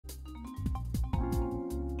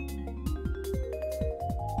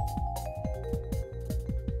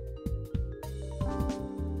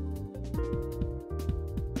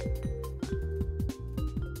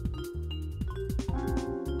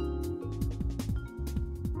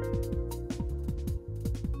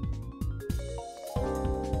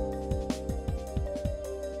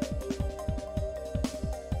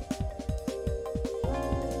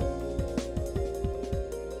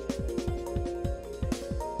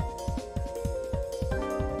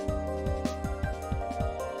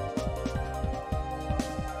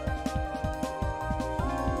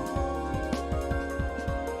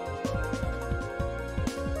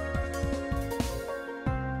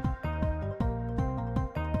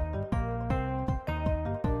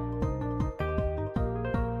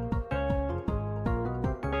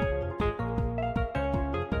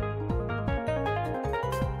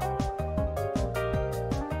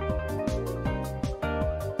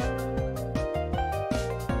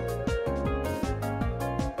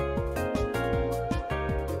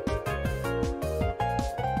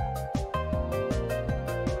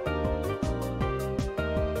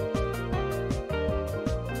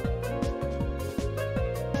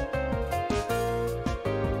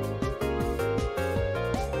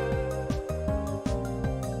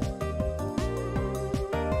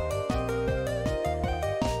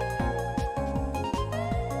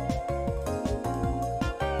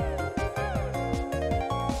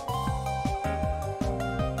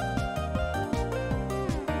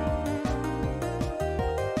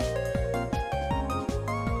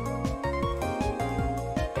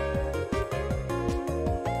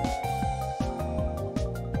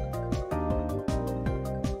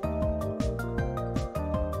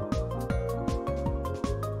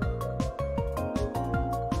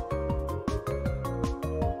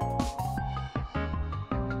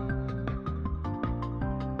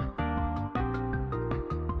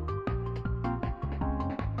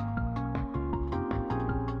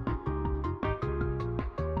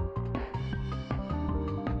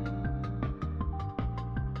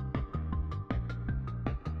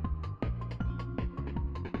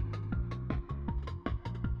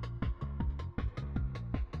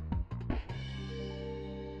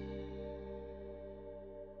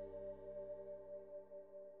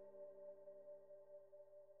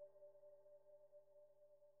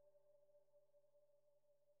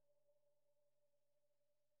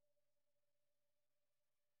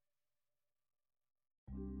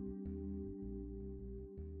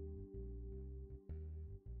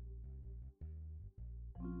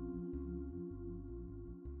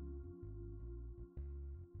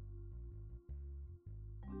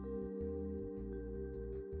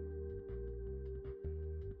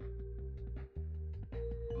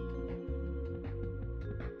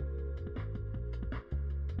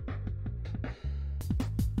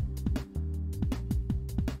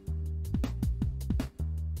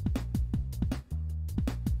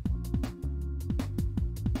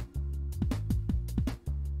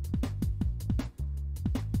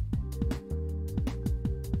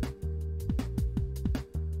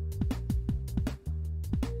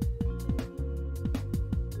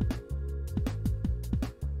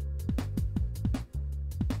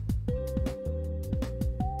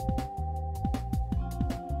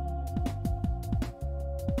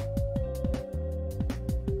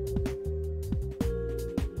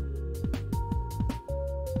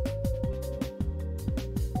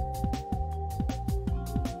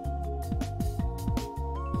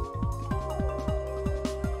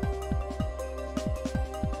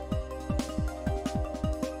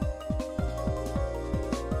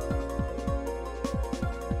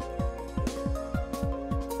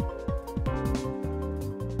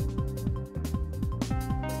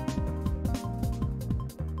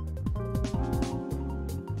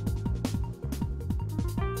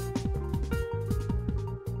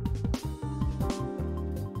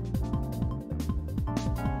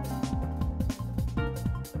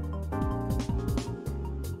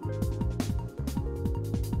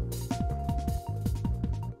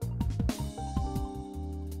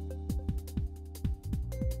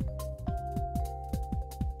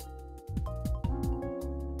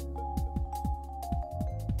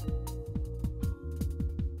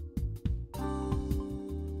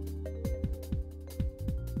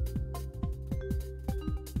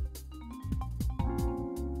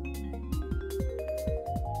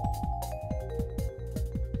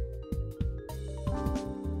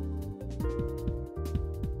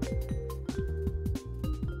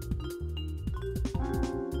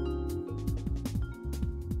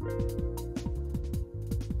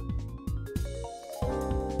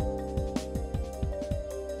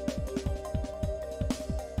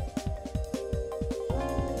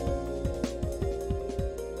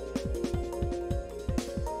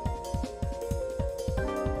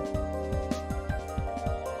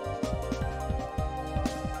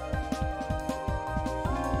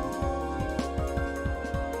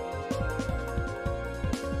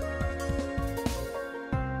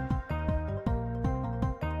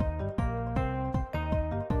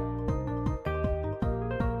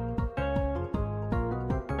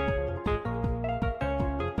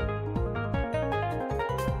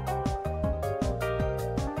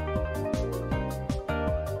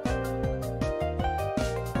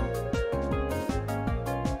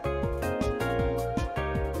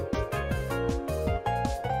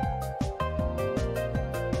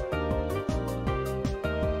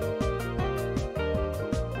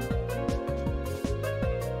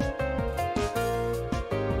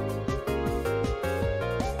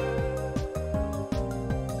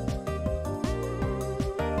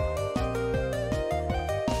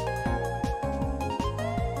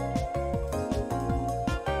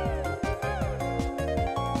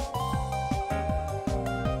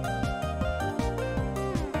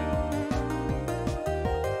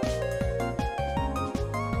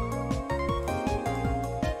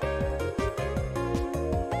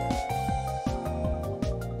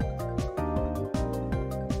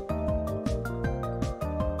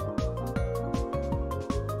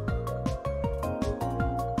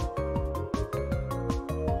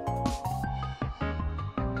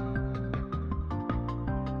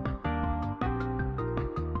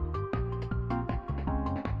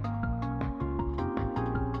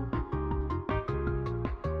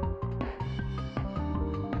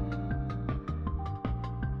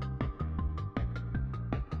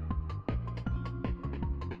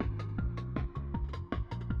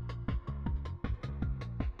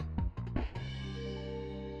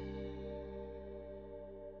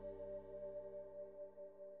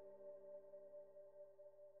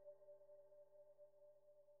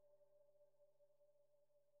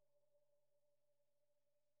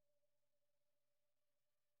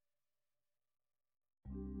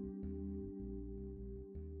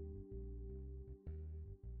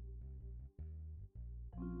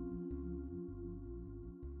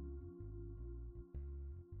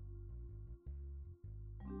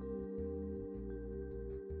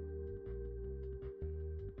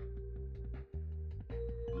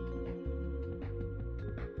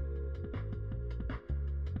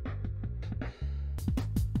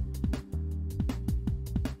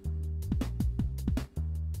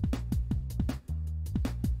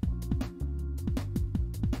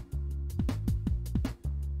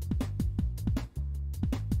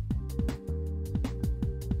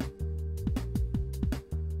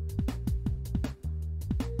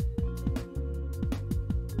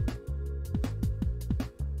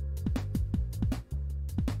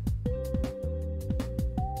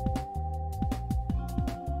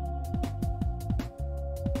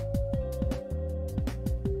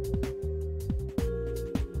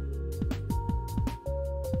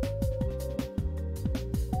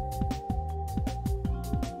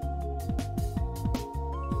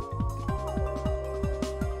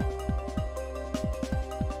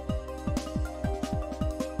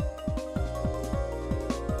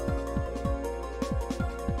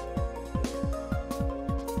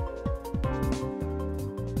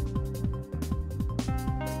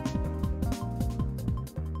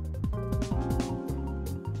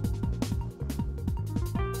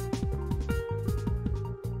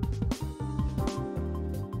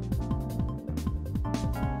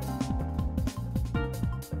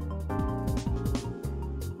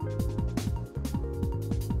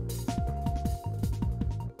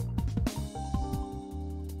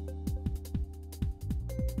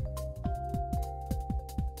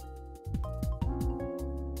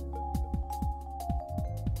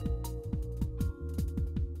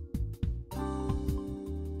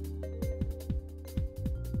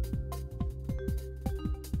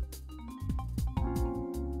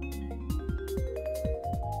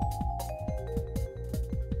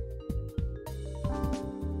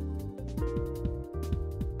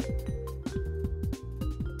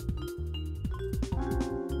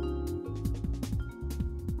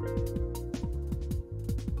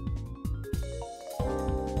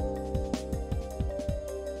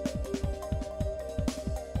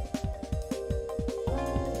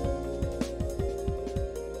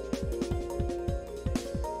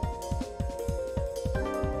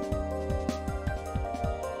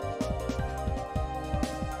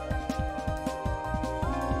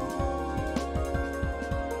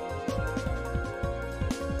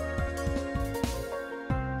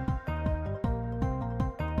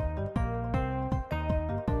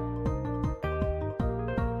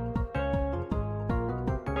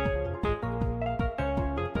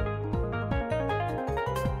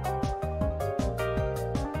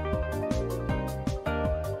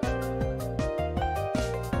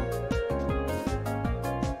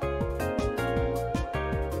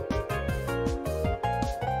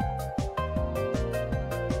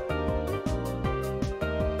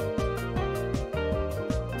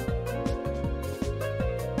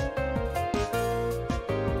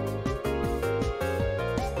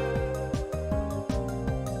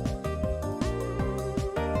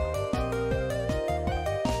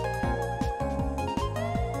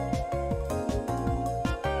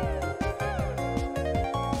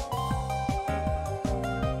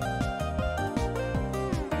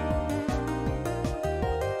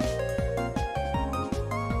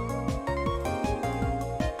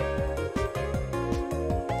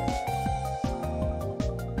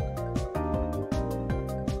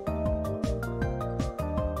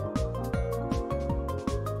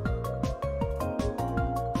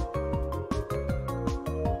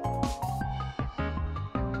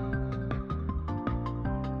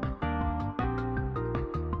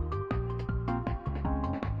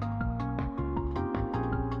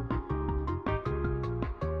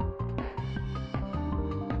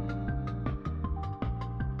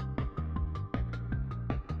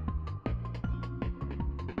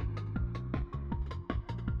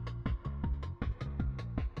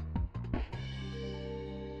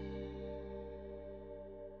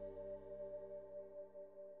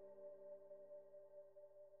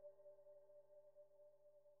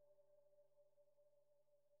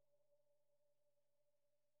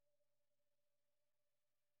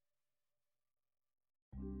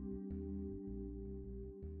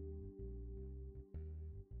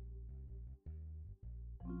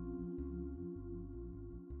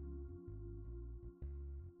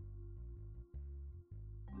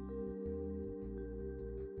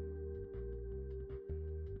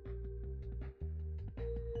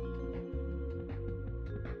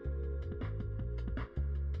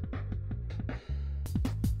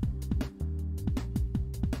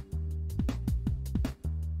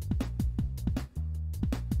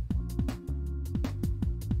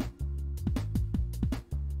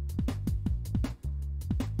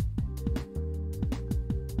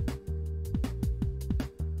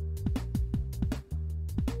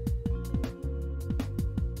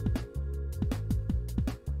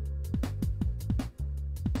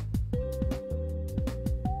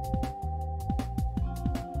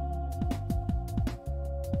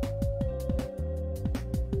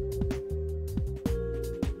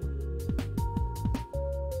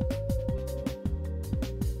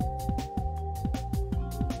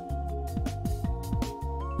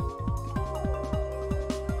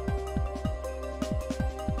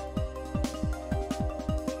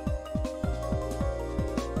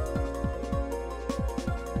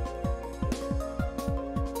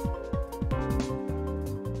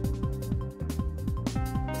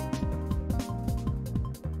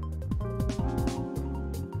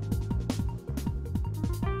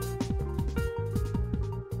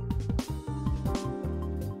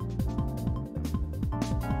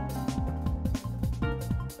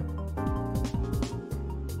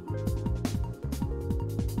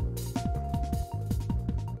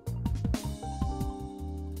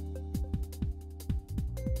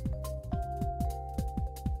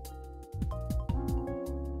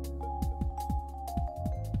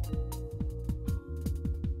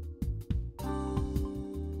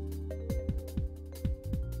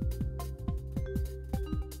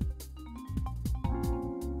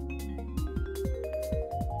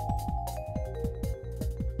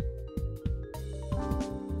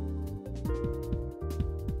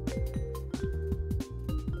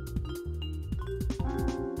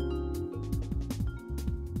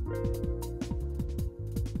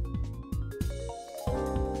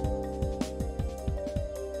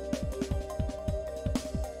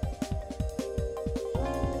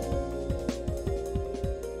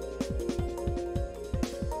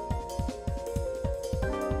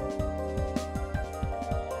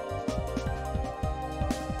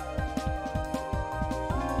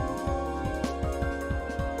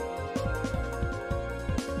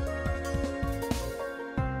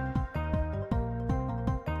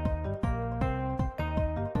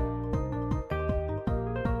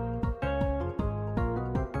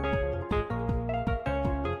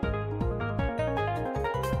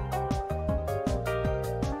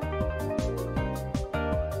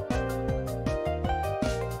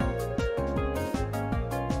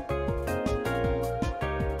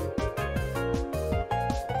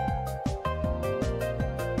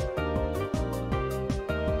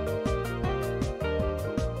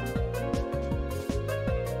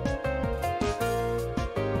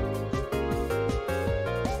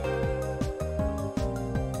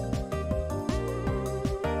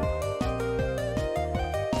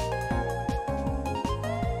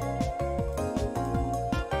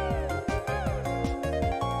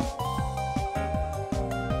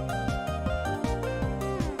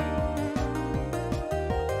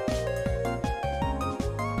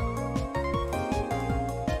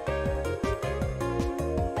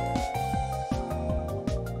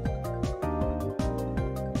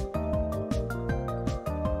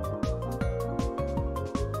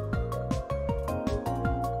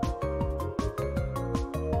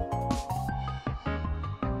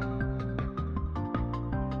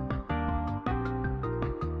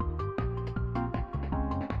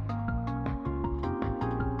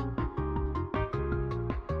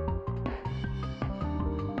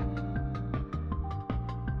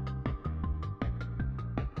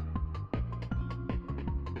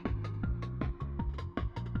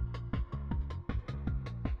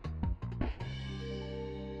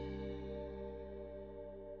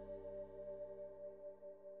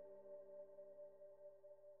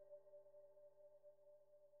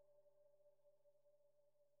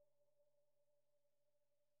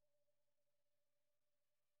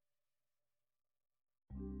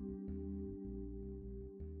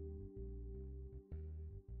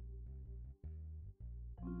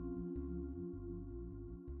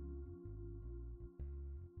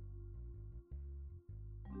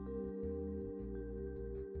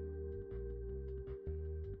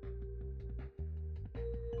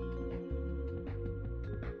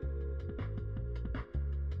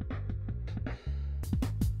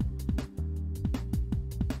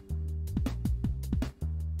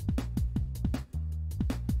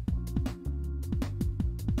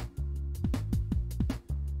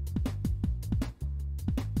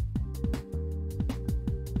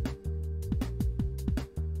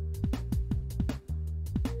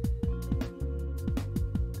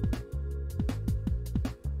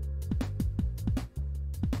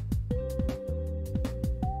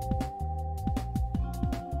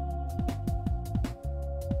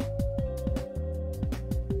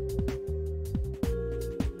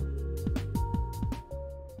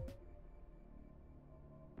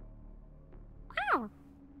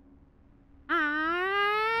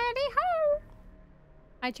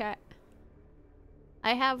Hi, chat.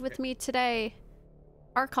 I have with me today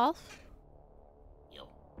Arkolf. Yo.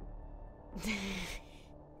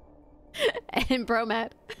 And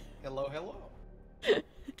Bromat. Hello, hello.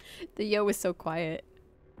 The yo was so quiet.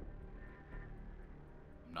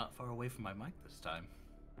 I'm not far away from my mic this time.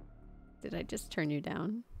 Did I just turn you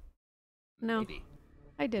down? No, Maybe.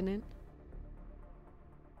 I didn't.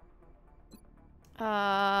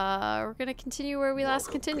 We're gonna continue where we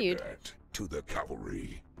last continued. Cadet, to the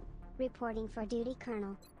cavalry. Reporting for duty,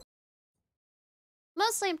 Colonel.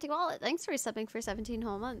 Mostly empty wallet. Thanks for subbing for 17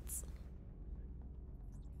 whole months.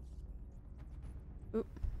 Oop.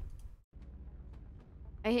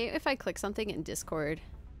 I hate if I click something in Discord.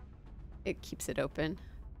 It keeps it open.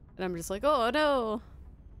 And I'm just like, oh no.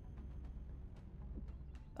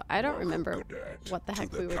 I don't remember what the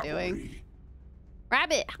heck we were doing.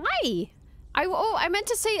 Rabbit, hi! I meant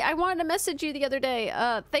to say I wanted to message you the other day.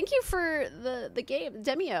 Thank you for the game,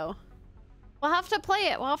 Demio. We'll have to play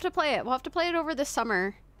it. We'll have to play it. We'll have to play it over this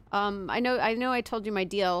summer. I know I told you my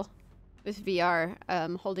deal with VR.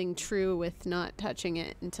 Holding true with not touching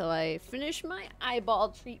it until I finish my eyeball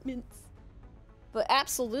treatments. But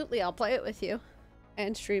absolutely, I'll play it with you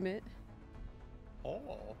and stream it.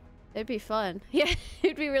 Oh. It'd be fun. Yeah,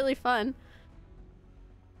 it'd be really fun.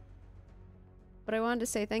 But I wanted to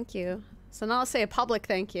say thank you. So now I'll say a public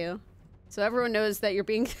thank you. So everyone knows that you're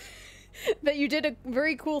being... that you did a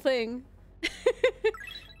very cool thing.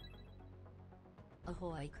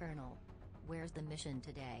 Ahoy, Colonel. Where's the mission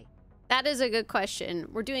today? That is a good question.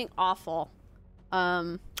 We're doing awful.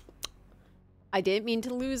 I didn't mean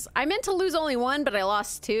to lose... I meant to lose only one, but I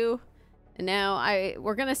lost two. And now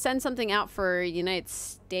we're gonna send something out for United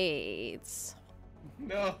States.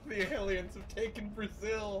 No, the aliens have taken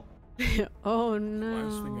Brazil. Oh no. The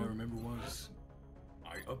last thing I remember was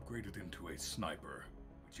I upgraded into a sniper,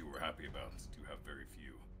 which you were happy about. You have very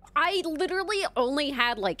few. I literally only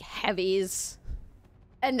had like heavies.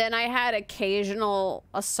 And then I had occasional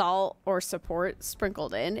assault or support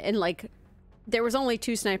sprinkled in. And like, there was only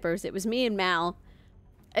 2 snipers. It was me and Mal.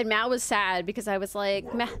 And Mal was sad because I was like,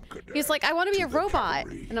 he was like, I want to be a robot.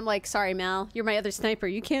 And I'm like, sorry, Mal, you're my other sniper.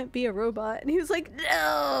 You can't be a robot. And he was like,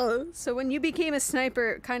 no. So when you became a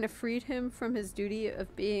sniper, it kind of freed him from his duty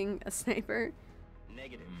of being a sniper.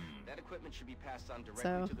 Negative. That equipment should be passed on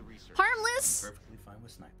directly to the research. Harmless. Perfectly fine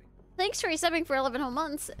with sniping. Thanks for resubbing for 11 whole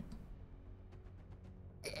months.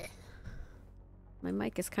 My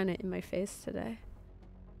mic is kind of in my face today.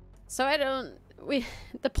 So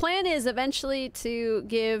the plan is eventually to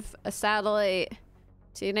give a satellite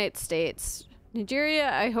to the United States. Nigeria,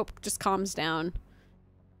 I hope, just calms down.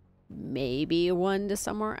 Maybe one to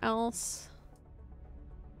somewhere else.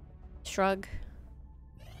 Shrug.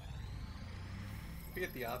 If you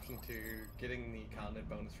get the option to getting the continent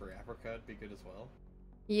bonus for Africa, it'd be good as well.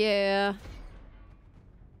 Yeah.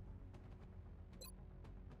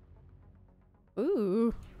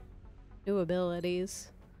 Ooh. New abilities.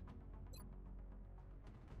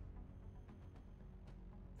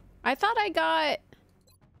 I thought I got...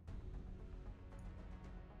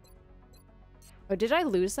 Oh, did I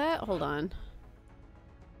lose that? Hold on.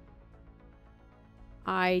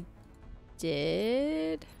 I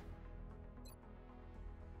did.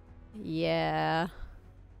 Yeah.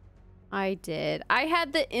 I did. I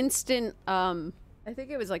had the instant, I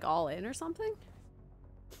think it was like all in or something.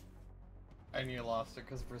 And you lost it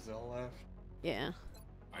because Brazil left. Yeah.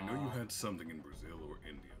 I know you had something in Brazil or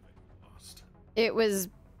India that you lost. It was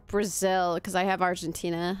Brazil, because I have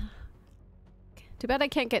Argentina. Too bad I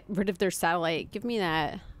can't get rid of their satellite. Give me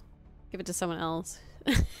that. Give it to someone else.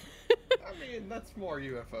 I mean, that's more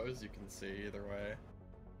UFOs you can see either way.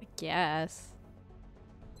 I guess.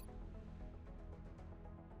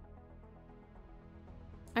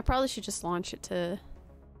 I probably should just launch it to...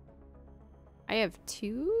 I have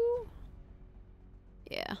 2?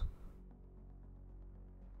 Yeah.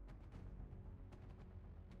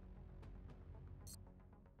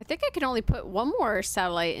 I think I can only put 1 more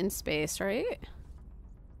satellite in space, right?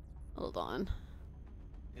 Hold on.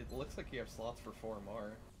 It looks like you have slots for 4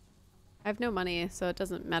 more. I have no money, so it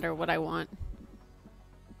doesn't matter what I want.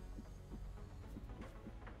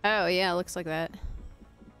 Oh, yeah, it looks like that.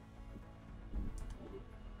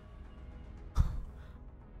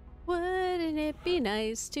 Wouldn't it be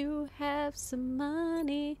nice to have some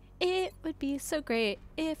money? It would be so great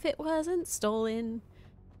if it wasn't stolen.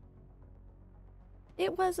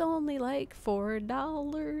 It was only like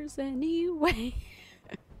 $4 anyway.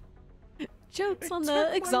 Jokes on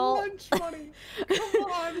the exalt. Lunch money.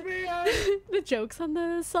 Come on, man. The jokes on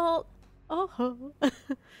the assault. Oh. I'm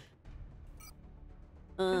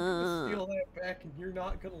gonna steal that back, and you're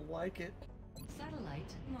not gonna like it.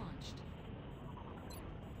 Satellite launched.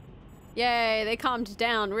 Yay, they calmed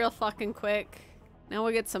down real fucking quick. Now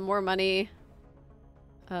we'll get some more money.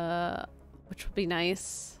 Which will be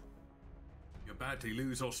nice. You're about to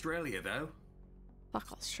lose Australia, though.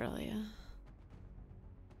 Fuck Australia.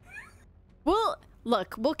 Well,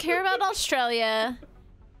 look, we'll care about Australia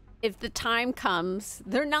if the time comes.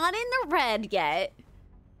 They're not in the red yet.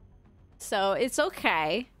 So it's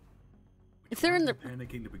okay. If they're in the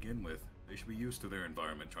panicking to begin with, they should be used to their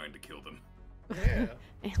environment trying to kill them. Yeah.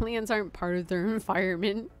 aliens aren't part of their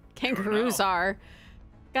environment. Kangaroos are.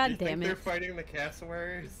 God Do you damn think it. they're fighting the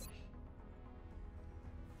cassowaries?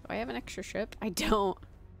 Do I have an extra ship? I don't.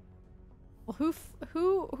 Well,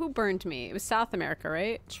 who burned me? It was South America,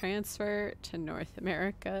 right? Transfer to North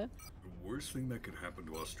America. The worst thing that could happen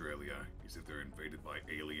to Australia is if they're invaded by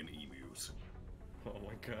alien emus. Oh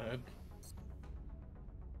my god.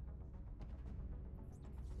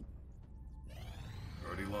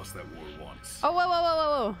 Already lost that war once. Oh,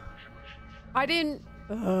 whoa. I didn't...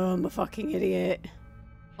 Oh, I'm a fucking idiot.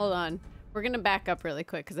 Hold on. We're gonna back up really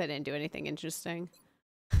quick because I didn't do anything interesting.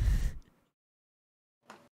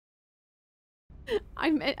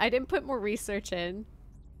 I didn't put more research in.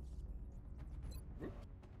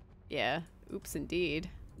 Yeah. Oops, indeed.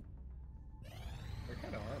 What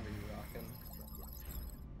kind of arm are you rocking?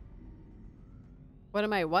 What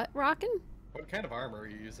am I rocking? What kind of armor are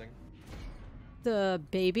you using? The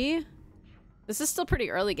baby? This is still pretty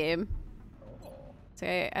early game. Oh. So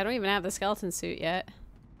I don't even have the skeleton suit yet.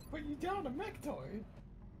 But you down a mechtoid.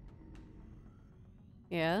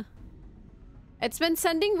 Yeah. It's been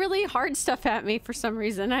sending really hard stuff at me for some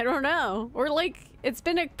reason. I don't know. Or like, it's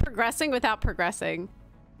been progressing without progressing.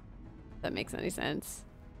 If that makes any sense.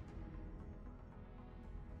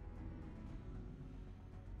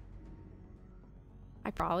 I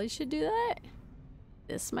probably should do that.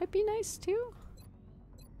 This might be nice too.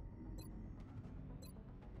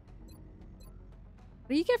 What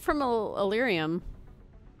do you get from Illyrium?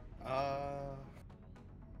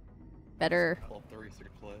 Better. Pull up the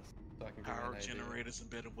research list so I can give you Power an idea. generators and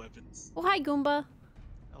better weapons. Oh, hi, Goomba.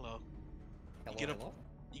 Hello. Hello, You get a hello?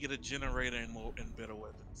 you get a generator and better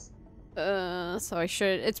weapons. So I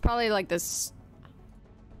should. It's probably like this.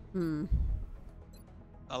 All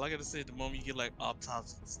I gotta say, the moment you get like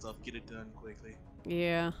autopsy and stuff, get it done quickly.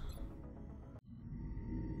 Yeah.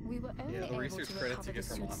 We were only Yeah, the able research to credits you recover get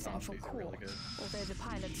the from suit's central autopsies are core, really good. although the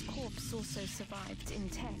pilot's corpse also survived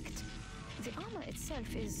intact. The armor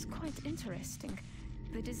itself is quite interesting.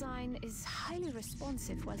 The design is highly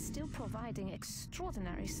responsive while still providing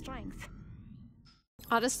extraordinary strength.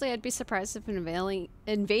 Honestly, I'd be surprised if an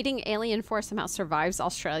invading alien force somehow survives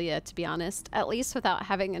Australia, to be honest. At least without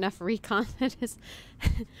having enough recon that is...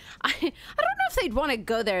 I don't know if they'd want to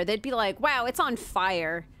go there. They'd be like, wow, it's on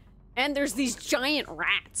fire. And there's these giant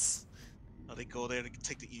rats. They go there to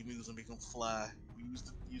take the emus and make them fly. We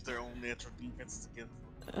use their own natural defenses against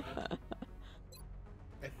them.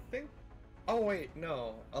 I think... Oh wait,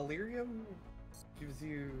 no. Illyrium gives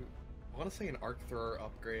you... I want to say an arc thrower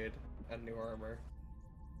upgrade and new armor.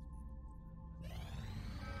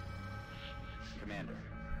 Commander,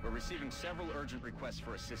 we're receiving several urgent requests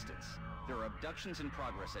for assistance. There are abductions in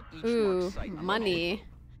progress at each Ooh, marked site. money.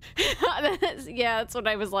 Yeah, that's what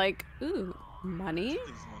I was like. Ooh, money?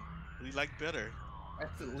 We like better.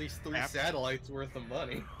 That's at least 3 satellites worth of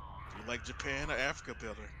money. You like Japan or Africa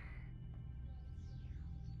better?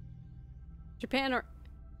 Japan or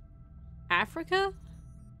Africa?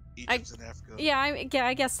 Egypt's in Africa. Yeah,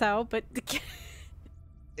 I guess so, but...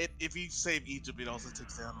 If you save Egypt, it also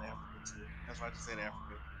takes down Africa too. That's why I just said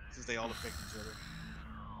Africa, since they all affect each other.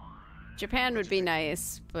 Japan would be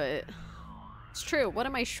nice, but... It's true. What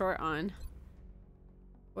am I short on?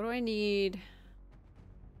 What do I need?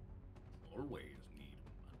 Always need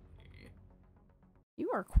money. You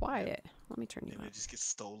are quiet. Let me turn you And up. it just gets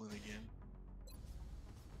stolen again.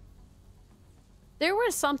 There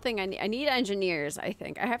was something I need engineers, I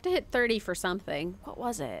think. I have to hit 30 for something. What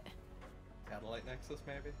was it? Satellite Nexus,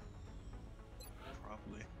 maybe?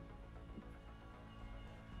 Probably.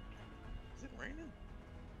 Is it raining?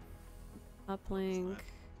 Uplink.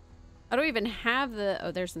 I don't even have the...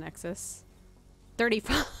 Oh, there's the Nexus.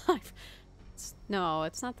 35. No,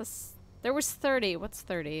 it's not this. There was 30. What's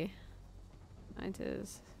 30?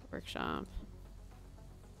 Scientist. Workshop.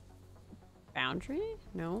 Boundary?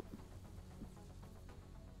 No.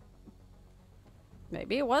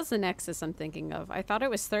 Maybe it was the Nexus I'm thinking of. I thought it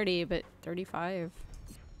was 30, but 35.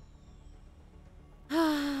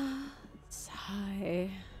 Sigh.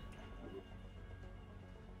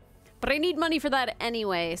 But I need money for that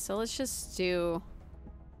anyway, so let's just do...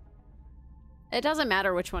 It doesn't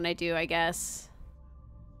matter which one I do, I guess.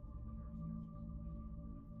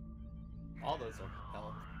 those will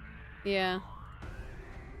help. Yeah.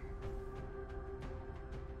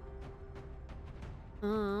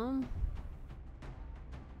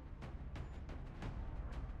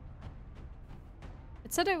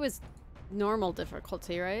 It said it was normal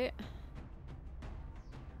difficulty, right?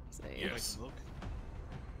 Let's see. Yes. Look.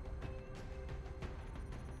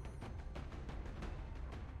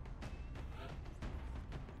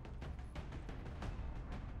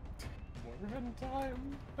 More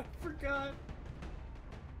time. I forgot.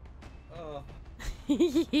 Oh.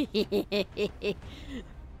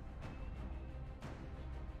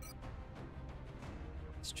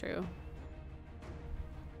 It's true.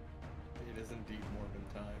 It is indeed Mormon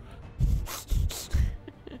time.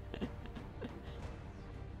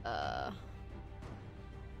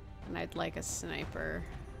 And I'd like a sniper.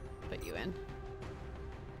 Put you in.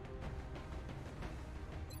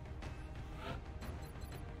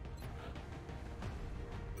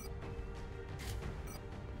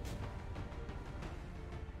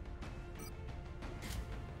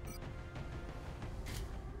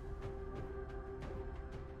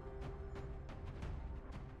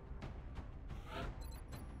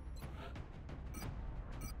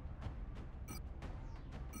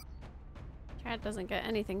 Cat doesn't get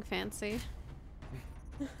anything fancy.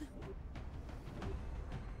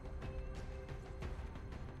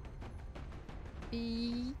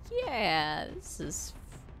 Yeah, this is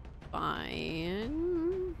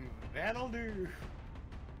fine. That'll do.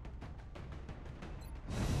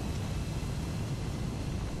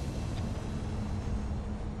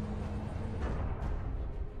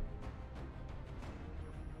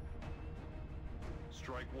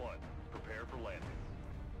 Strike one. Prepare for landing.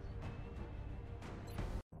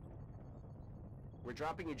 We're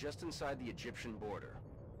dropping you just inside the Egyptian border.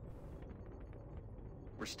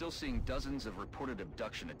 We're still seeing dozens of reported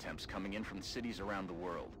abduction attempts coming in from cities around the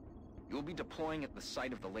world. You'll be deploying at the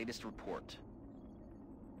site of the latest report.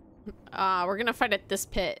 We're gonna fight at this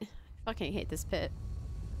pit. Fucking hate this pit.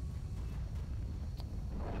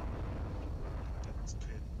 That's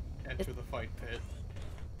pit. Enter the fight pit.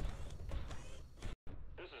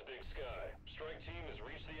 This is Big Sky. Strike team has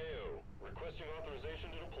reached the AO. Requesting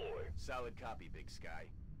authorization to deploy. Solid copy, Big Sky.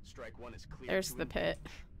 Strike one is clear. There's the pit.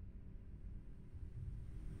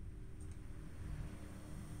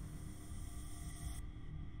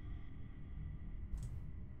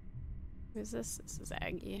 Who's this? This is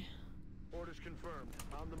Aggie. Orders confirmed.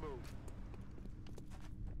 On the move.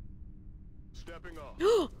 Stepping off.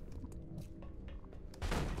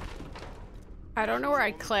 I don't know where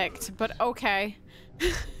I clicked, but okay.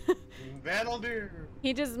 That'll do.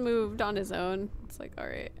 He just moved on his own. It's like,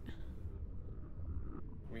 alright.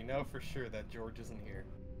 We know for sure that George isn't here.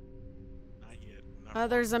 Not yet. Oh,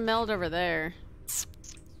 there's a meld over there.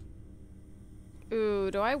 Ooh,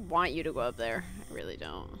 do I want you to go up there? I really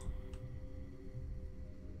don't.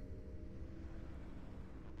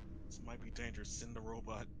 This might be dangerous. Send the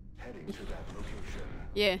robot. Heading to that location.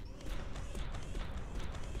 Yeah.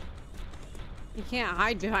 You can't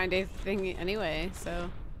hide behind anything anyway, so.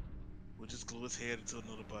 We'll just glue his head into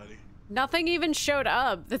another body. Nothing even showed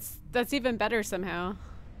up. That's even better somehow.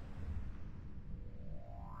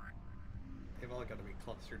 They've all got to be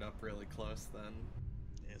clustered up really close then.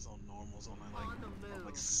 Yeah, it's on normals on like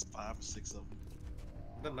 5 or 6 of them.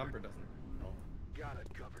 The number doesn't help. Got it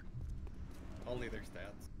covered. Only their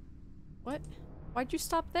stats. What? Why'd you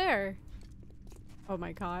stop there? Oh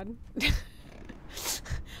my god.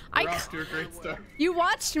 We're off to a great start. You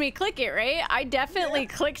watched me click it, right? I definitely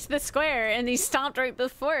clicked the square and he stomped right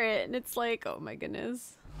before it, and it's like, oh my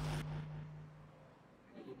goodness.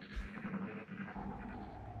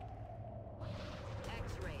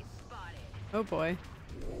 X-ray spotted. Oh boy.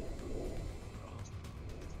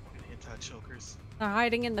 Anti-chokers. They're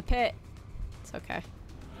hiding in the pit. It's okay.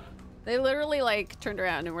 They literally like turned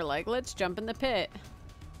around and were like, let's jump in the pit.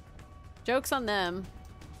 Joke's on them.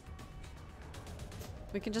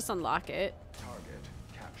 We can just unlock it. Target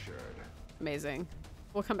captured. Amazing.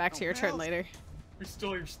 We'll come back to your turn later. We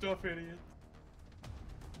stole your stuff, idiot.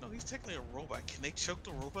 No, he's technically a robot. Can they choke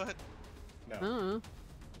the robot? No.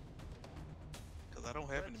 Because I don't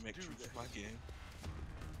have any mech troops in my game.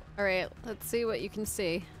 Alright, let's see what you can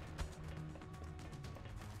see.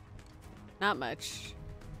 Not much.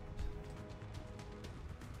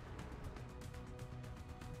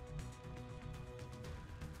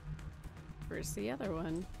 Where's the other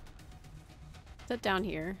one? Is it down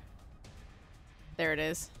here? There it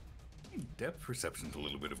is. Depth perception's a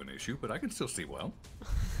little bit of an issue, but I can still see well.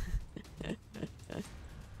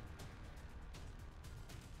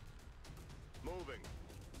 Moving.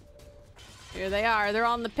 Here they are. They're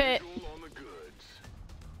on the pit. Visual on the goods.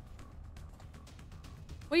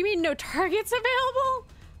 What do you mean no targets available?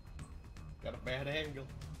 Got a bad angle.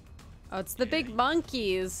 Oh, it's the big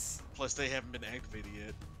monkeys. Plus, they haven't been activated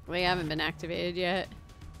yet. They haven't been activated yet.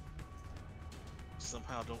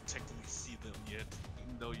 Somehow don't technically see them yet,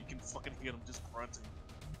 even though you can fucking hear them just grunting.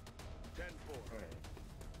 10-4.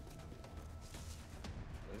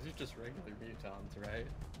 Those are just regular mutons, right?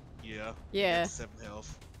 Yeah. Yeah. 7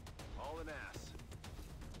 health. All an ass.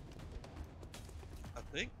 I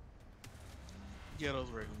think. Yeah, those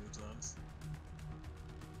regular mutons.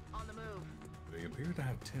 On the move. They appear to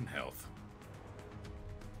have 10 health.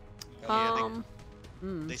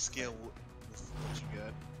 They scale with what you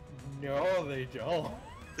got. No, they don't.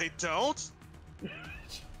 They don't?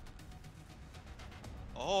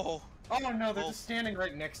 Oh. Oh no, they're just standing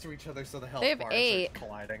right next to each other, so the health They have bars 8. are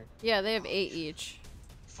colliding. Yeah, they have 8 each.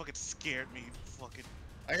 Fucking scared me. Fucking.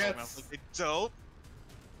 I got. They don't?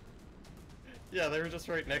 Yeah, they were just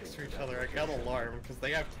right next to each other. I got alarmed because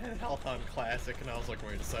they have 10 health on classic, and I was like,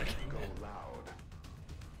 wait a second. Go loud.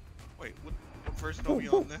 Wait, what version are we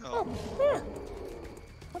on now?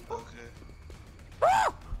 Okay.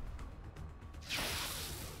 Right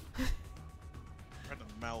in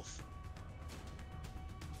the mouth.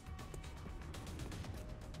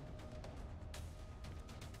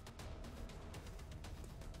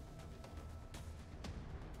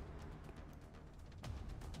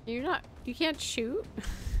 You can't shoot?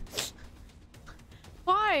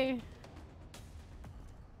 Why?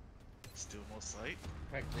 Still no sight.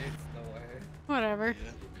 Heck, it's no way. Whatever.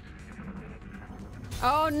 Yeah.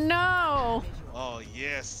 Oh no! Oh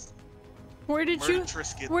yes. Where did Murder you?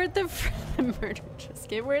 Trisket. Where'd the murder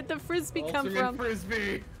Trisket? Where'd the frisbee come Ultimate from?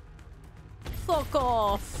 Frisbee! Fuck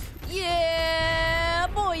off! Yeah,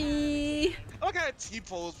 boy! I got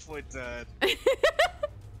T-pose for dad.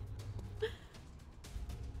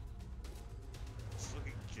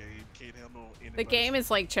 Fucking game can't handle anybody. The game is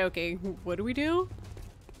like choking. What do we do?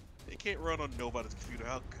 It can't run on nobody's computer.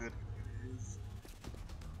 How good it is.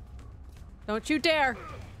 Don't you dare!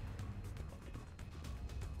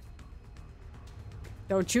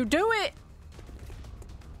 Don't you do it!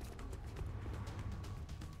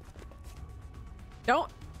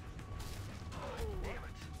 Don't!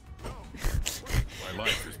 My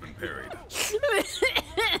life has been parried.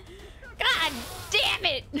 God damn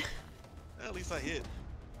it! At least I hit.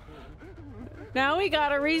 Now we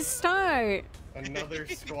gotta restart. Another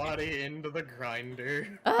squatty into the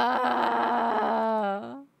grinder.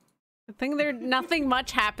 I think nothing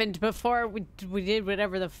much happened before we did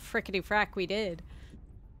whatever the frickety frack we did.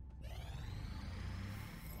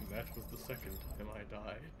 That was the second time I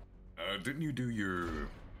died. Didn't you do your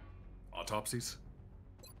autopsies?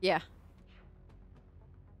 Yeah.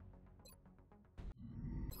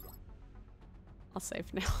 I'll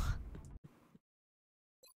save now.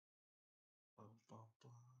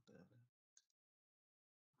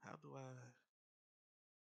 How do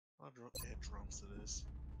I'll add drums to this.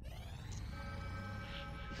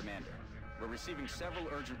 Commander, we're receiving several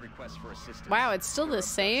urgent requests for assistance. Wow, it's still the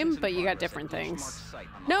same, but you got different things.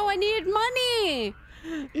 No, I needed money!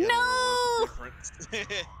 Yeah, No!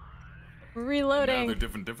 Reloading. Now they're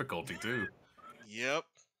different difficulty too. Yep.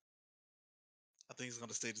 I think it's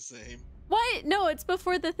gonna stay the same. What? No, it's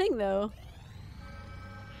before the thing though.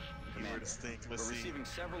 Commander, let's see. Receiving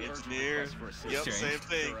several Engineer. urgent requests for Yep, assistance. same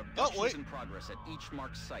thing. There are Oh abductions wait. in progress at each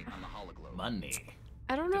marked site on the hologlobe. Money.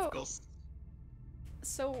 I don't know.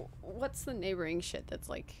 So, what's the neighboring shit that's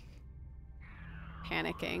like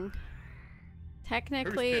panicking?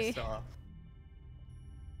 Technically, Who's pissed off?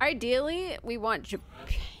 ideally, we want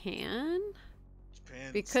Japan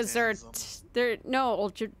Japan because stands well,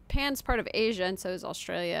 Japan's part of Asia and so is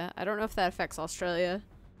Australia. I don't know if that affects Australia.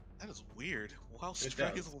 That is weird. Wow, It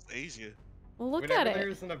Australia's does. with Asia. Well, look Whenever at it.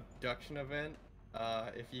 there's an abduction event,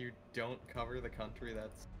 if you don't cover the country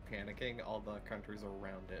that's panicking, all the countries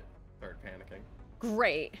around it start panicking.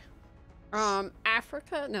 Great.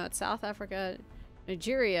 Africa? No, it's South Africa.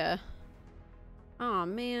 Nigeria. Aw,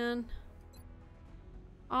 man.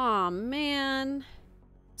 Aw, man.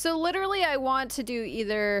 So literally I want to do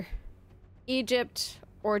either Egypt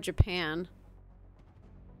or Japan.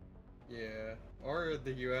 Yeah, or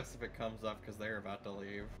the US if it comes up because they're about to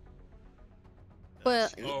leave.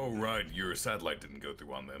 But Oh right, your satellite didn't go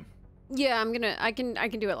through on them. yeah, I can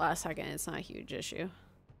do it last second. It's not a huge issue.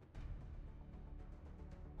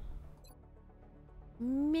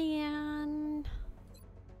 Man.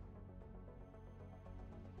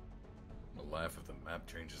 The laugh if the map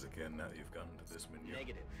changes again now that you've gotten to this menu.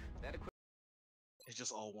 Negative. That It's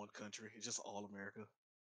just all one country. It's just all America.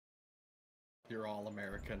 You're all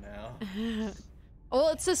America now. Well,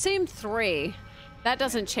 it's the same 3. That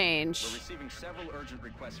doesn't We're change. receiving several urgent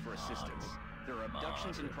requests for assistance. There are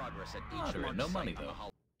abductions in progress at each Moderate. marked No site money, on the though.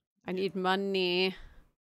 hol- I need money.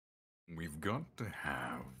 We've got to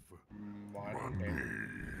have Money.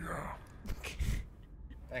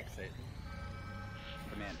 Thanks, Satan.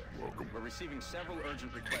 Commander, we're receiving several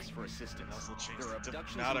urgent requests for assistance. Also changed There are it to-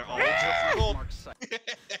 abductions now in they're all progress at just each gold. marked site.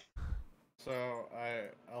 So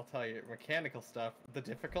I'll tell you, mechanical stuff. The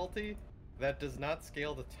difficulty that does not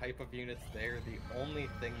scale the type of units there. The only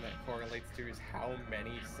thing that correlates to is how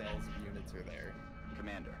many cells of units are there.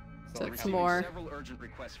 Commander, So we're it's receiving more. several urgent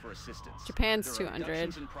requests for assistance. Japan's There are 200.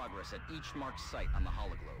 abductions in progress at each marked site on the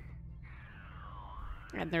hologlobe.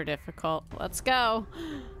 And they're difficult. Let's go.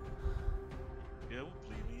 Yeah, we'll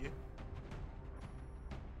believe you.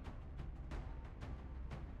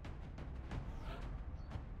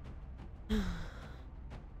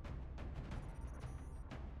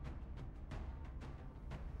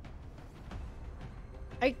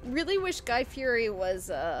 I really wish Guy Fury was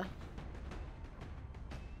a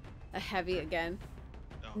heavy again.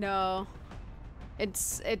 No.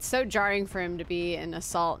 It's so jarring for him to be an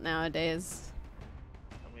assault nowadays.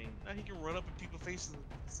 I mean, now he can run up in people's faces and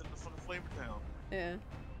send the fucking flavor down. Yeah.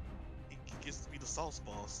 He gets to be the sauce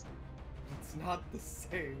boss. It's not the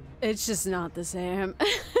same. It's just not the same.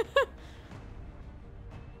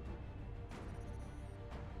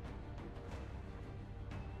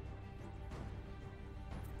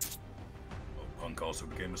 Oh, Punk also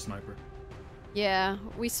became a sniper. Yeah,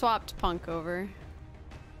 we swapped Punk over.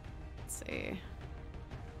 Let's see.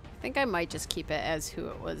 I think I might just keep it as who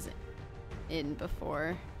it was in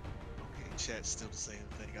before. Okay, chat's still the same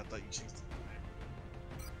thing. I thought you changed it.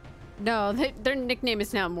 No, their nickname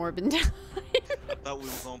is now Morbin. I thought we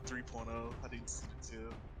was on 3.0. I didn't see the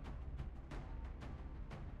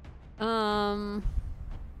 2.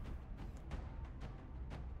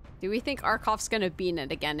 Do we think Arkov's gonna bean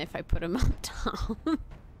it again if I put him up top?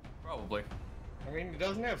 Probably. I mean, he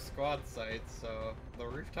doesn't have squad sights, so the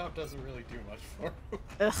rooftop doesn't really do much for him.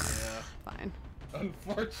 Ugh, Yeah. fine.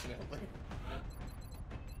 Unfortunately.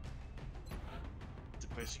 The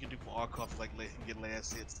best you can do for Arkoff, like let him get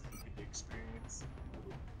last hits and get the experience.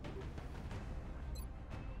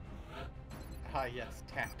 Ah, yes,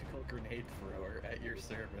 tactical grenade thrower at your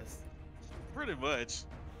service. Pretty much.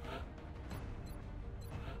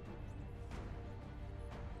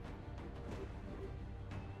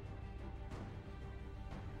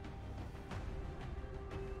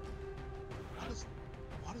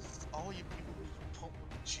 Why does all you people who pump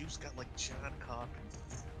with the juice got like giant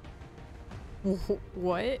copies?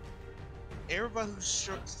 What? Everybody who's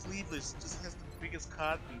shirt sleeveless just has the biggest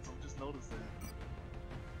copies. I'm just noticing.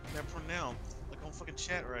 They're pronounced like on fucking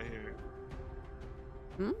chat right here.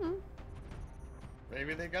 Mm-hmm.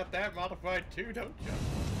 Maybe they got that modified too, don't you?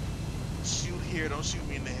 Shoot here, don't shoot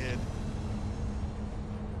me in the head.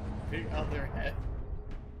 The other head.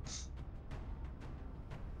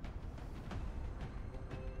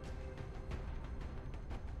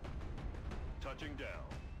 Touching down.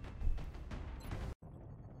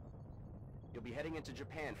 You'll be heading into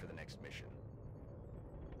Japan for the next mission.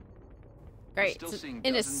 Great. still It's seeing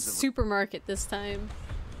in a dozens of- supermarket this time.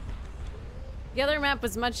 The other map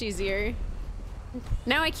was much easier.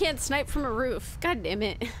 Now I can't snipe from a roof. God damn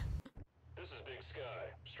it. This is Big Sky.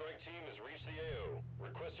 Strike team has reached the AO.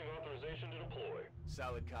 Requesting authorization to deploy.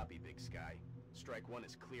 Solid copy, Big Sky. Strike 1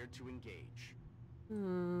 is cleared to engage.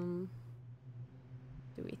 Do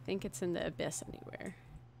we think it's in the abyss anywhere?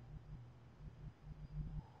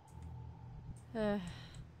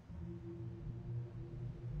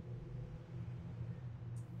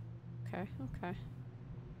 Okay, okay.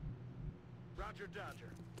 Roger,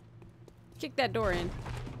 Dodger. Kick that door in.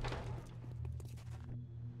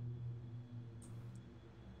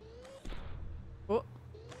 Oh.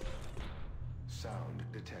 Sound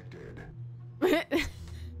detected.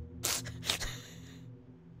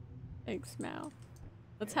 Thanks, Mal.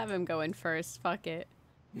 Let's have him go in first. Fuck it.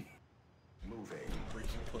 Moving. Breach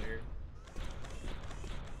and clear.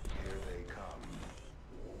 Here they come.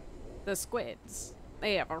 The squids.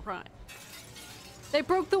 They have a run. They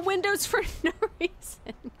broke the windows for no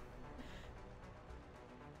reason.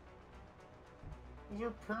 Those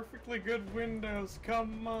are perfectly good windows,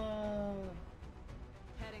 come on!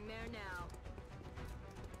 Heading there now.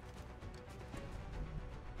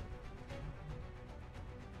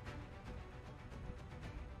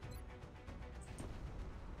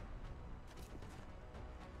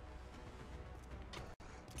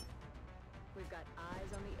 We've got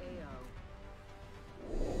eyes on the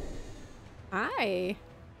AO. Hi.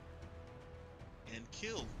 And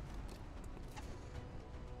kill.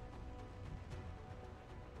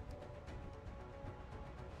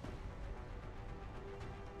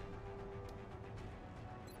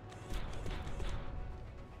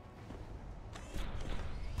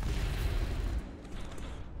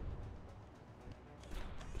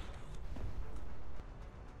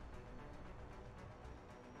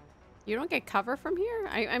 You don't get cover from here?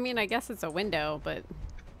 I mean, I guess it's a window, but...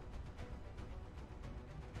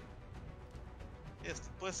 Yeah, it's the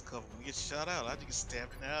bus cover. When you get shot out, I just get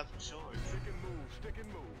stabbed in the eye for sure. Stick and move, stick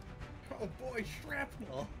and move. Oh boy,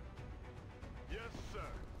 shrapnel. Yes, sir.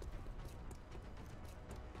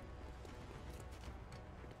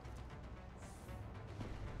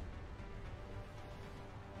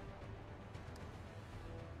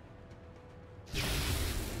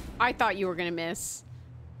 I thought you were gonna miss.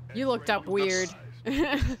 You looked up weird.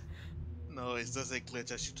 No, it does a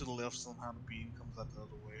glitch. I shoot to the left, somehow the beam comes out the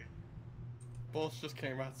other way. Bullets just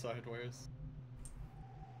came out sideways.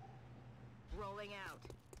 Rolling out.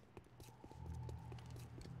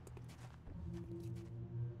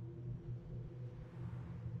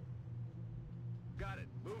 Got it.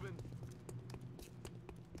 Moving.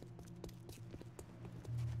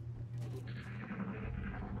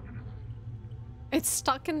 It's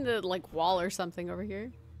stuck in the, like, wall or something over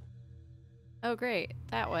here. Oh, great.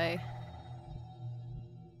 That way.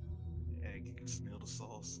 Yeah, you can smell the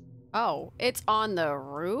sauce. Oh, it's on the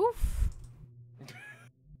roof?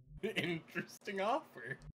 Interesting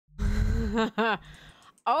offer.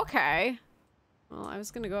 Okay. Well, I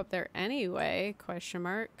was gonna go up there anyway, question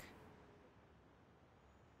mark.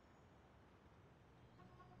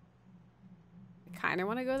 I kinda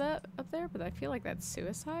wanna go up there, but I feel like that's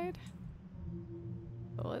suicide.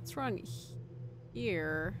 So let's run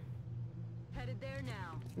here Headed there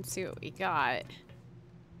now. and see what we got.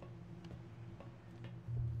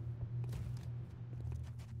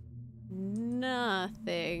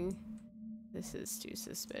 Nothing. This is too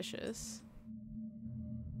suspicious.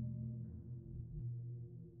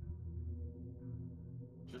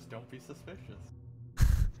 Just don't be suspicious.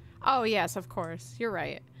 Oh yes, of course. You're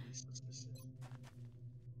right.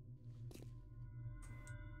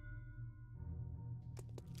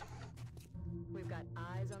 We've got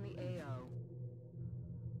eyes on the AO.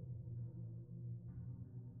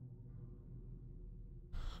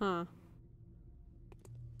 Huh.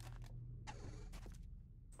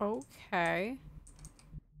 Okay.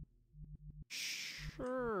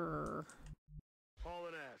 Sure.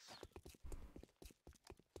 Hauling ass.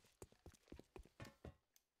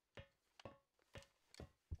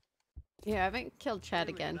 Yeah, I haven't killed Chad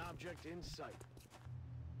again. An object in sight.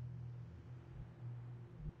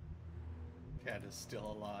 Cat is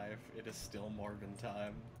still alive. It is still Morbin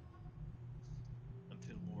time.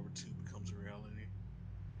 Until Morbid 2 becomes a reality.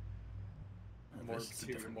 Morb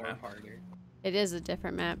 2, more harder. It is a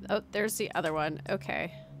different map. Oh, there's the other one.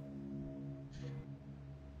 Okay.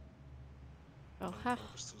 Oh, ha.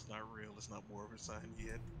 Morbid 2 is not real. It's not Morbid sign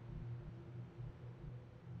yet.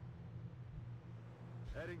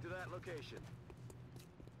 Heading to that location.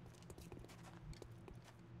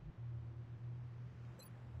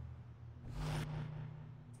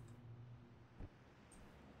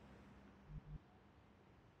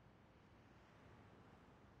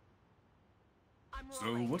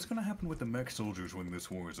 So, what's gonna happen with the mech soldiers when this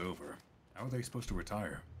war is over? How are they supposed to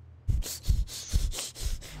retire? That's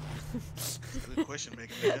a good question,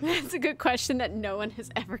 Megan. That's a good question that no one has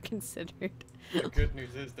ever considered. The good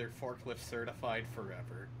news is they're forklift certified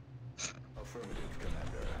forever. Affirmative,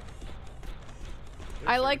 Commander.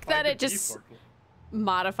 I like that Certified it to be just forklift.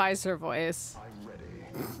 modifies her voice. I'm ready.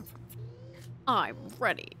 I'm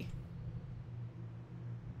ready.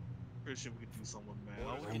 Pretty sure we could do something with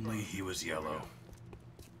Mal. Only he was yellow.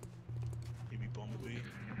 Maybe Bumblebee.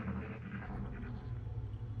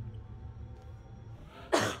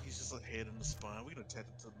 He's just a head in the spine. We can attach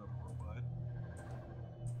it to another robot.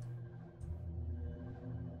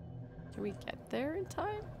 Can we get there in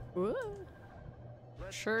time? Whoa.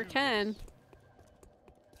 Sure can.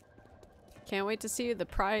 Can't wait to see the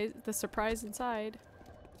surprise inside.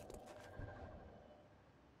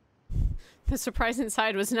 The surprise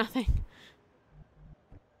inside was nothing.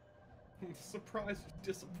 Surprise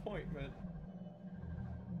disappointment.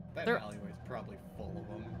 That They're- alleyway's probably full of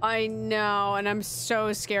them. I know, and I'm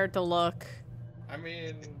so scared to look. I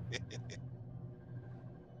mean,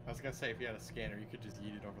 I was gonna say if you had a scanner, you could just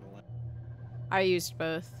yeet it over the line. I used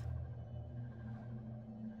both.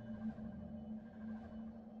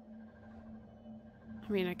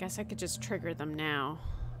 I mean, I guess I could just trigger them now.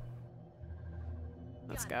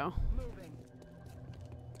 Let's go.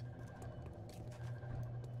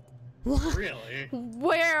 Really?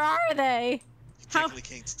 Where are they? You technically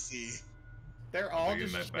can't see. They're all Are you in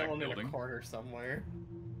just that back chilling in a building? corner somewhere.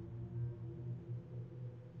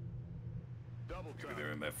 Double Maybe time.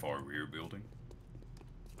 they're in that far rear building.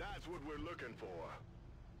 That's what we're looking for.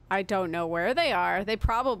 I don't know where they are. They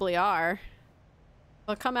probably are.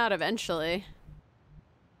 They'll come out eventually.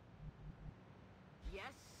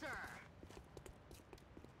 Yes, sir.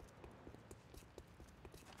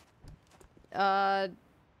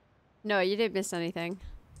 No, you didn't miss anything.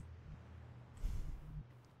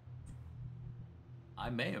 I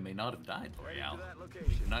may or may not have died, L'Oreal.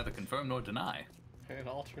 You can neither confirm nor deny. In an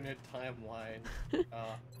alternate timeline,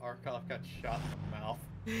 Arkoff got shot in the mouth.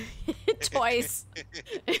 Twice.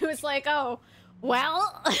 It was like, oh,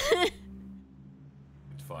 well.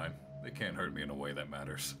 It's fine. They can't hurt me in a way that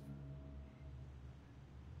matters.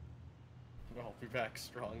 I'll be back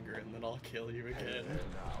stronger and then I'll kill you again.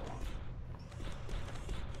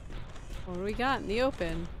 What do we got in the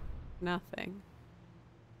open? Nothing.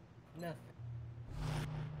 Nothing.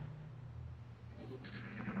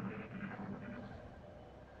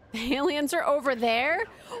 The aliens are over there?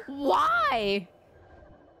 Why?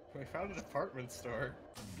 We found a department store.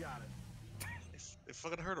 Got it. If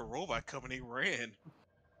fucking heard a robot coming, he ran.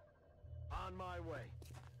 On my way.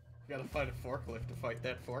 You gotta find a forklift to fight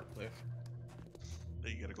that forklift.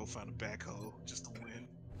 Then you gotta go find a backhoe just to win.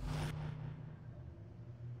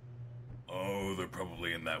 Oh, they're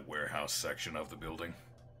probably in that warehouse section of the building.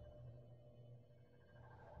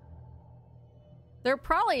 They're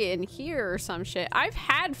probably in here or some shit. I've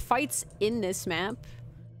had fights in this map,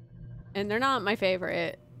 and they're not my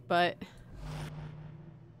favorite, but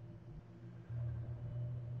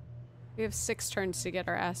we have 6 turns to get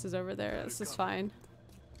our asses over there. This is fine.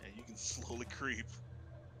 Yeah, you can slowly creep.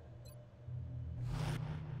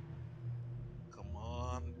 Come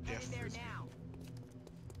on, death there now.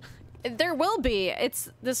 There will be.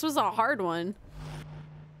 This was a hard one.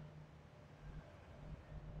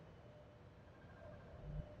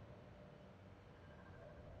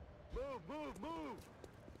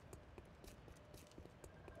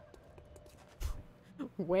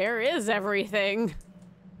 Where is everything?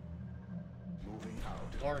 Moving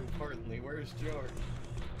out. More importantly, where's George?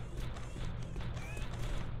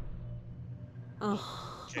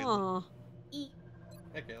 Oh. Caitlin.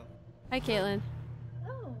 Hey, Caleb. Hi, Caitlin.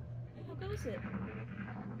 Oh, how goes it?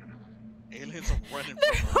 Aliens are running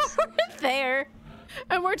from us. We're there,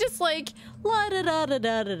 and we're just like la da da da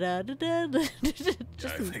da da da da da. Yeah, I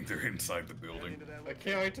think they're inside the building. I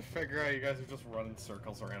can't wait to figure out you guys are just running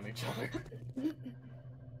circles around each other.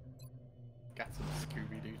 Got some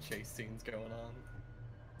Scooby-Doo chase scenes going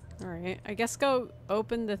on. All right, I guess go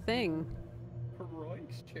open the thing.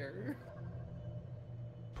 Heroics chair.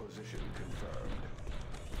 Position confirmed.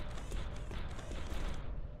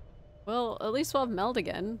 Well, at least we'll have meld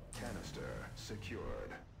again. Canister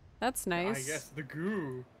secured. That's nice. I guess the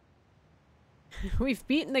goo. We've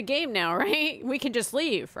beaten the game now, right? We can just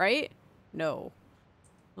leave, right? No.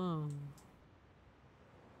 Oh.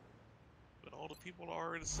 But all the people are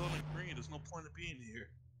already sun and green. There's no point of being here.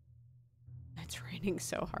 It's raining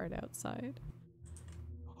so hard outside.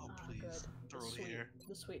 Oh, please. Good. Throw it here.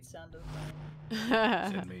 The sweet sound of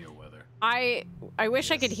rain. Send me your weather. I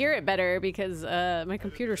wish I could hear it better because my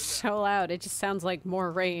computer's so loud. It just sounds like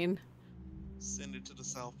more rain. Send it to the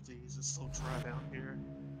south, please. It's so dry down here.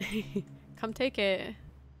 Come take it.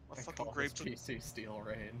 My I fucking call grape this PC steel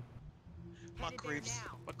rain. My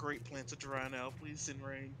grape plants are drying out. Please send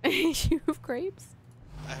rain. You have grapes?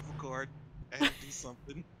 I have a garden. I have to do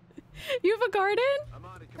something. You have a garden? I'm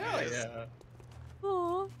on it, Hell command. yeah.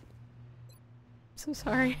 Aw. So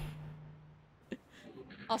sorry.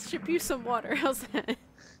 I'll ship you some water. How's that?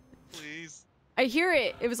 Please. I hear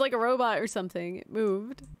it. It was like a robot or something. It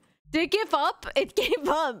moved. Did it give up? It gave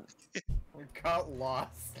up. We got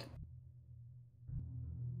lost.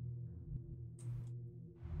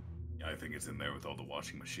 Yeah, I think it's in there with all the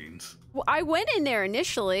washing machines. Well, I went in there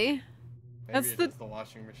initially. Maybe That's it is the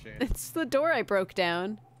washing machine. It's the door I broke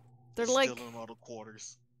down. They're like Still in all the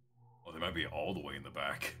quarters. Oh, they might be all the way in the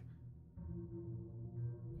back.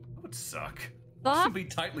 That would suck. They'll Watch have- them be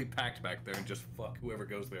tightly packed back there and just fuck whoever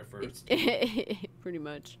goes there first. pretty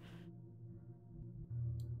much.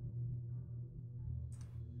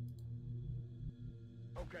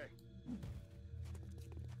 Okay.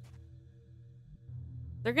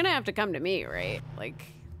 They're gonna have to come to me, right? Like,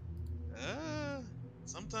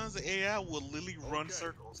 Sometimes the AI will literally run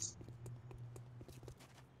circles.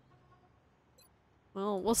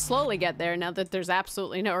 well, we'll slowly get there now that there's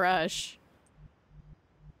absolutely no rush.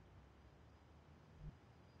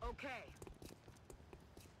 Okay.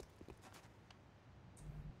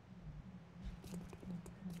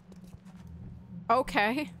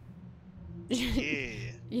 Okay. Yeah.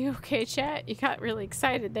 You okay, chat? You got really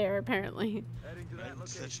excited there, apparently. Heading to that Not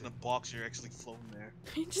location. such in a box, you're actually floating there.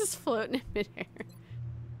 You're just floating in midair.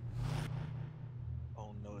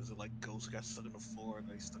 Oh no, is it like ghosts got stuck in the floor and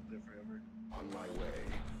they stuck there forever? On my way.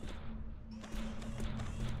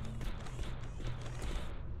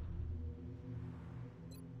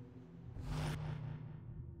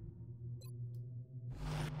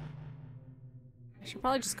 Should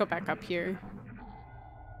probably just go back up here.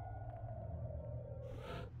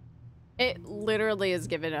 It literally is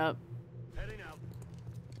given up.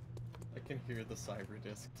 I can hear the cyber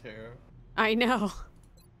disc too. I know.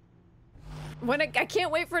 When I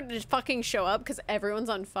can't wait for it to just fucking show up because everyone's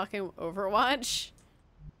on fucking Overwatch.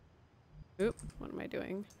 Oop, what am I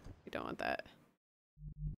doing? You don't want that.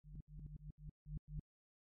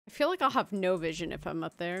 I feel like I'll have no vision if I'm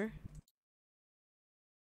up there.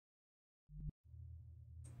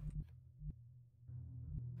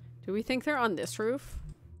 Do we think they're on this roof?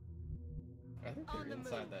 I think they're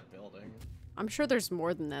inside that building. I'm sure there's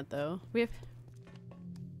more than that though. We have...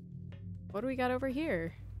 What do we got over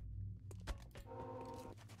here?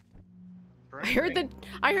 I heard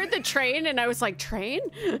the train and I was like, train?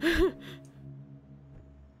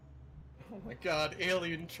 Oh my god,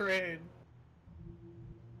 alien train.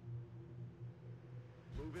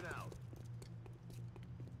 Moving out.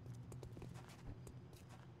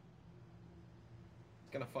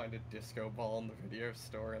 Gonna find a disco ball in the video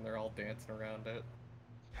store and they're all dancing around it.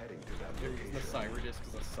 Heading to that The location. cyber disc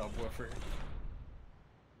is a subwoofer.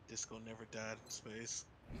 Disco never died in space.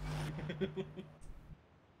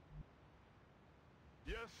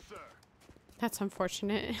 Yes, sir. That's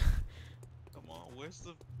unfortunate. Come on, where's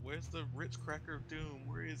the rich cracker of doom?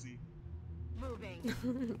 Where is he?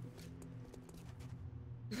 Moving.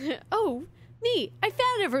 Oh, neat! I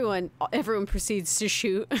found everyone! Everyone proceeds to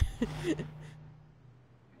shoot. He's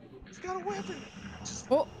got a weapon!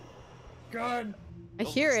 Oh! Gun! I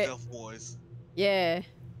hear it. Stealth boys. Yeah.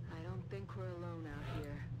 I don't think we're alone out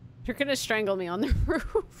here. You're gonna strangle me on the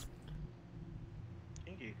roof.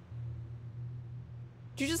 Kinky.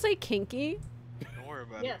 Did you just say kinky? Don't worry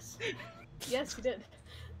about Yes. Yes, you did. it.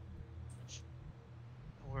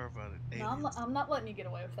 Don't worry about it. No, I'm not letting you get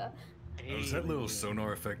away with that. Does that little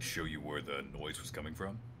sonar effect show you where the noise was coming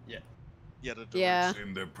from? Yeah. Yeah, the Yeah.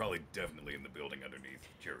 And they're probably definitely in the building underneath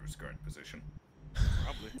Kiru's current position.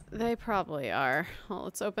 Probably. They probably are. Well,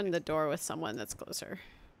 let's open the door with someone that's closer.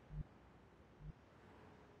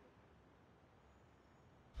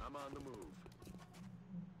 I'm on the move.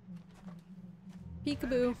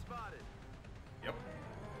 Peekaboo. Spotted. Yep.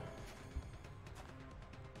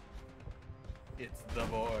 It's the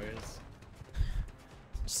boys.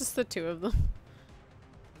 It's just the two of them.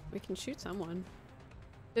 We can shoot someone.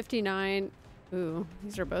 59. Ooh,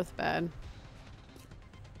 these are both bad.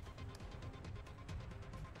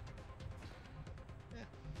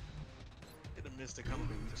 Hit a mystic on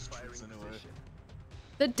the streets anyway.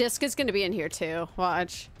 The disc is gonna be in here too.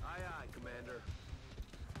 Watch. Aye, aye, Commander.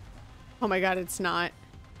 Oh my god, it's not.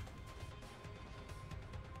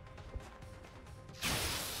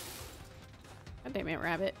 God damn it,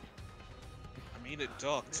 rabbit. I mean, it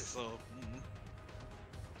ducked, so.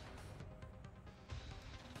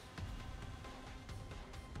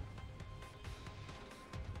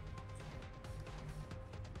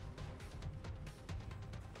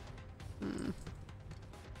 Hmm.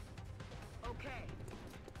 Okay.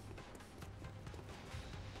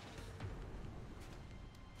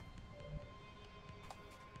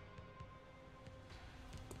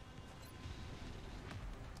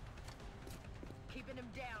 Keeping him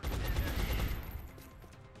down, Commander.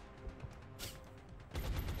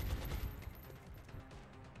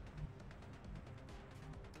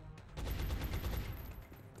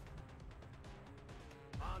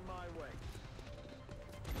 On my way.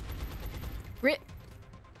 Rit.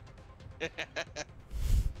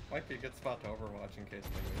 Might be a good spot to overwatch in case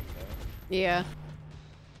they move that. Yeah.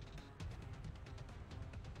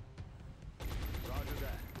 Roger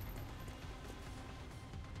that.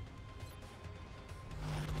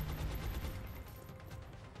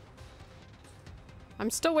 I'm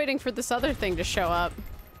still waiting for this other thing to show up.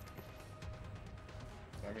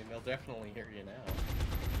 I mean, they'll definitely hear you now.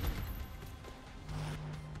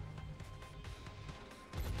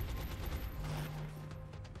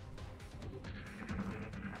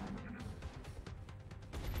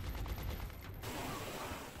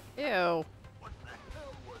 Ew.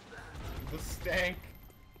 The stank.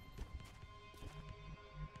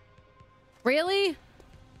 Really?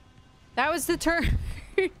 That was the turn.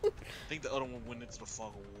 I think the other one went into the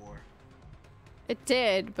fog of war. It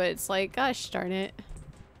did, but it's like, gosh darn it.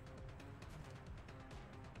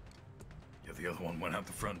 Yeah, the other one went out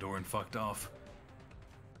the front door and fucked off.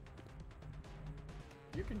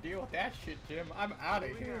 You can deal with that shit, Jim. I'm out of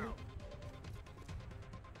here.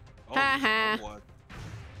 Oh, Haha. what?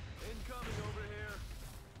 Incoming over here.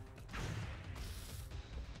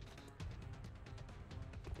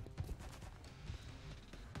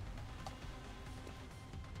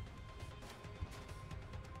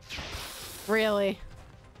 Really?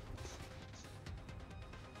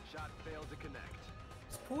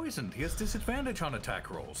 poisoned. He has disadvantage on attack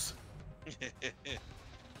rolls. Wait,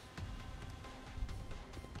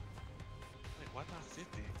 why not 50?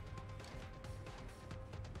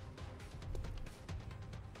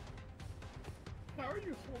 How are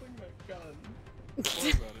you holding that gun? Don't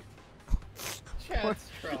worry about it. Chat's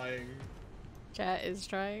trying. Chat is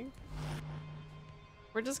trying.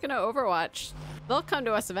 We're just gonna Overwatch. They'll come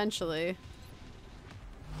to us eventually.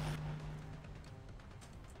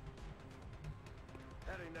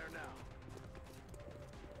 Heading there now.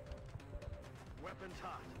 Weapons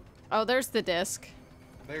hot. Oh, there's the disc.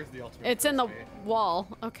 There's the ultimate. It's in the first aid. wall.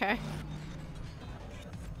 Okay.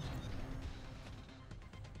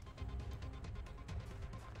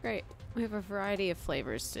 Great. We have a variety of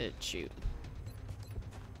flavors to shoot.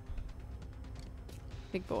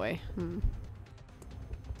 Big boy. Hmm.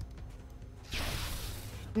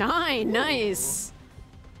 9! Nice!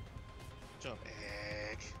 Jump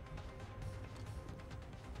egg.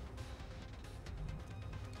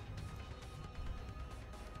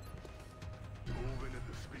 Moving at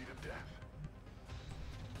the speed of death.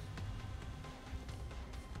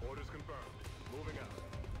 Orders confirmed. Moving out.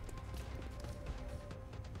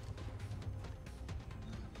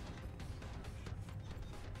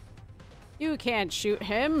 You can't shoot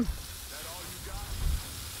him.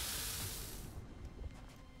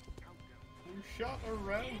 You shot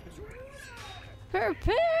around.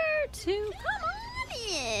 Prepare to come on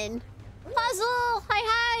in. Puzzle! Hi,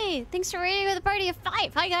 hi! Thanks for raiding with a party of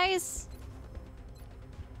 5. Hi, guys.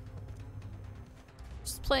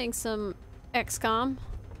 Just playing some XCOM.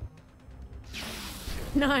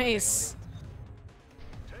 Nice.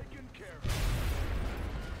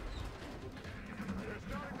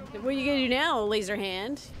 What are you gonna do now, laser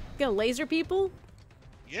hand? You gonna laser people?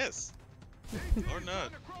 Yes. Or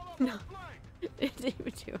not. No. It didn't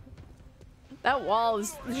even do it. That wall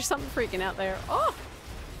is... There's something freaking out there. Oh!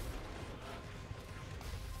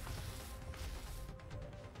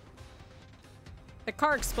 The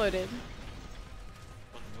car exploded.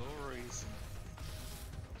 For no reason.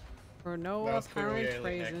 For no That was clearly apparent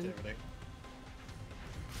alien reason. activity.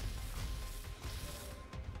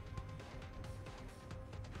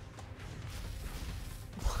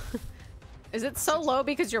 Is it so low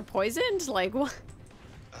because you're poisoned? Like, what?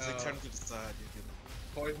 As I turn to the side, you can...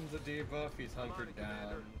 Poison's a debuff, he's hunkered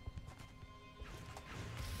down.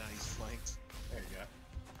 Now he's flanked. There you go.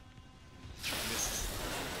 Misses.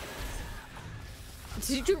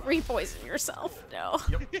 Did you re-poison yourself? No.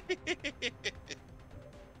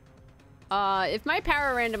 If my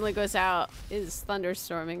power randomly goes out, it is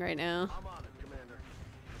thunderstorming right now. I'm on it, Commander.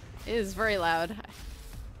 It is very loud.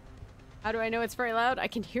 How do I know it's very loud? I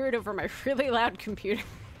can hear it over my really loud computer.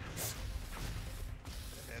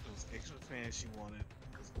 That was extra fans she wanted.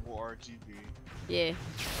 Because more RGB. Yeah.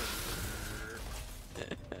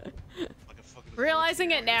 Like a fucking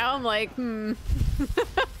Realizing it now, I'm like, hmm.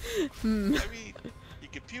 Hmm. I mean,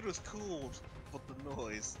 your computer's cooled, but the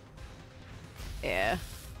noise. Yeah.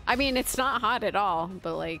 I mean, it's not hot at all,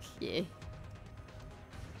 but like, yeah.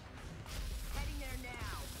 Heading there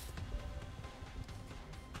now.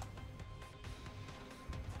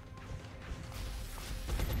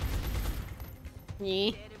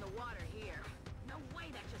 Yeah. Dead in the water here. No way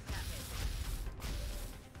that just happened.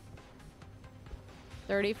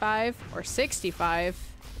 35 or 65.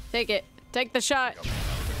 Take it. Take the shot.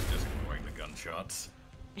 Just ignoring the gunshots.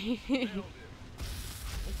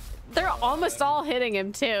 They're almost all hitting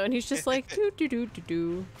him too, and he's just like doo doo doo doo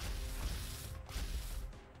doo.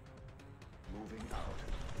 Moving out.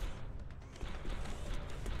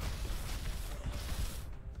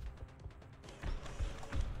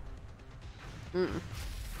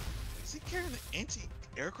 Is he carrying an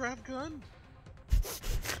anti-aircraft gun?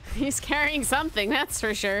 He's carrying something, that's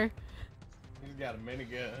for sure. He's got a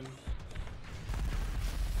minigun.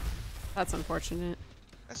 That's unfortunate.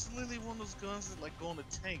 That's literally one of those guns that like go on the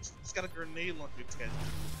tanks. It's got a grenade launcher attached.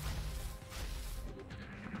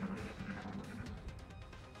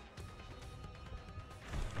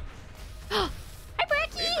 Hi,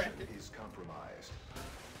 Bracky! He's compromised.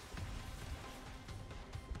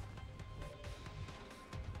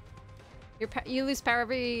 You lose power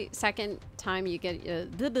every second time you get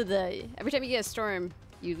every time you get a storm,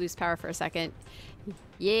 you lose power for a second.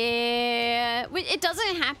 Yeah, it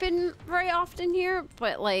doesn't happen very often here,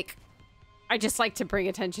 but like, I just like to bring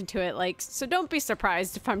attention to it. Like, so don't be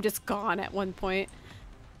surprised if I'm just gone at one point.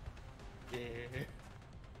 Yeah.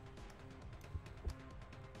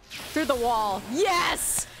 Through the wall.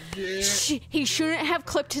 Yes! Yeah. He shouldn't have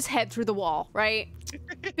clipped his head through the wall, right?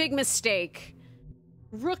 Big mistake.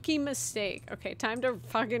 Rookie mistake. Okay, time to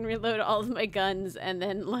fucking reload all of my guns and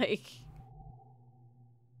then, like...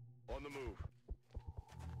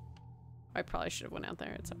 I probably should have went out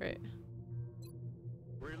there. It's alright.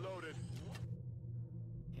 Reloaded.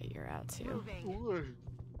 Yeah, you're out too.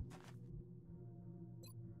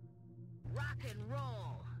 Rock and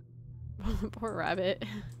roll. Poor rabbit.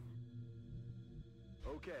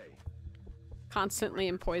 Okay. Constantly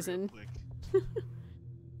in poison.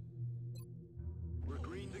 We're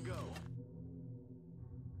green to go.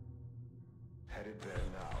 Headed there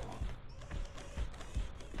now.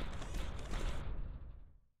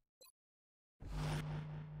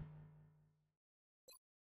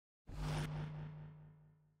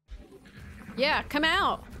 Yeah, come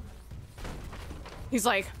out. He's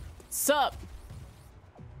like, sup?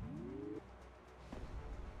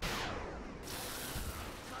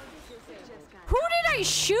 Who did I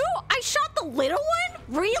shoot? I shot the little one?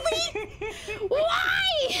 Really?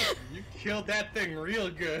 Why? You killed that thing real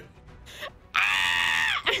good.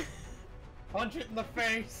 Ah! Punch it in the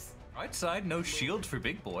face. Right side, no shield for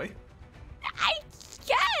big boy. I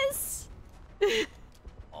guess.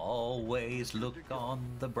 Always look on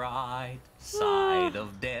the bright side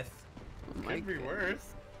of death. Oh my Could be God. worse.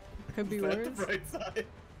 Could be Is worse. that the bright side?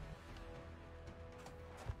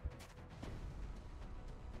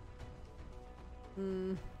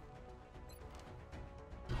 Hmm.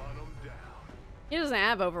 Hunt 'em down. He doesn't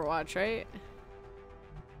have Overwatch, right?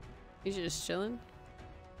 He's just chilling.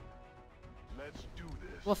 Let's do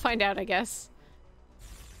this. We'll find out, I guess.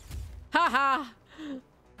 Haha!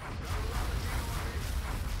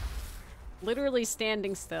 Literally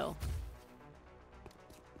standing still.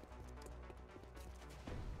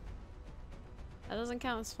 That doesn't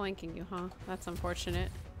count as flanking you, huh? That's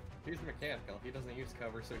unfortunate. He's mechanical. He doesn't use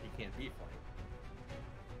cover, so he can't be flanked.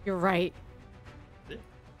 You're right. Yeah.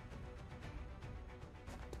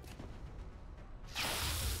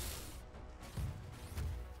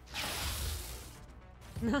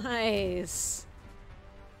 Nice.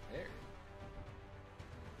 There.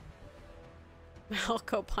 I'll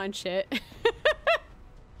go punch it.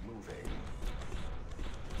 Moving.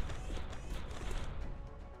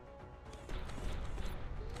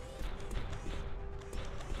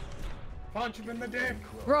 Punch him in the dick.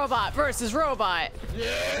 Robot versus robot.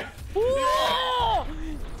 Yeah. Whoa!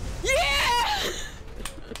 Yeah!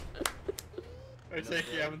 I take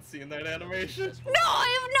you haven't seen that animation? No,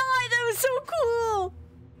 I have not! That was so cool!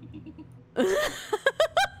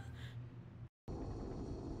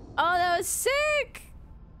 Oh, that was sick!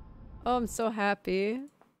 Oh, I'm so happy.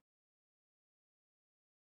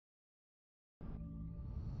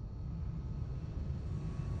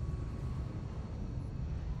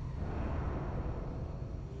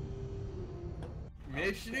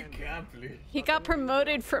 Mission accomplished. He got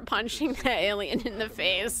promoted for punching the alien in the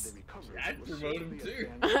face. I'd promote him too.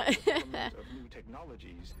 of new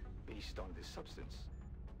technologies based on this substance.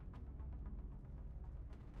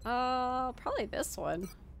 Probably this one.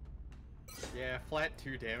 Yeah, flat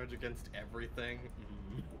 2 damage against everything.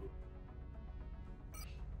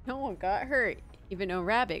 No one got hurt, even though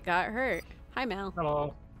Rabbit got hurt. Hi, Mal.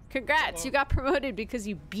 Hello. Congrats, you got promoted because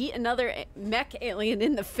you beat another mech alien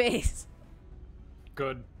in the face.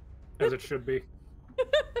 Good. As it should be. You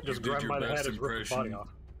Just did grab your by the best head and rip his body impression off.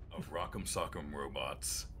 of Rock'em Sock'em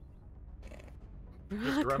Robots.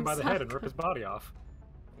 Just grab him by the head and rip his body off.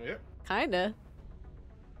 Yep. Kinda.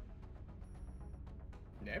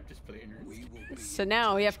 Yeah, I'm just playing. So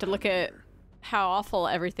now we have to look at how awful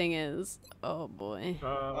everything is. Oh boy.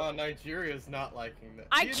 Oh, Nigeria's not liking that.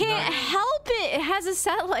 I can't help it! It has a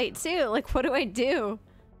satellite too. Like, what do I do?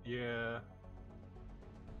 Yeah.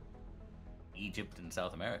 Egypt and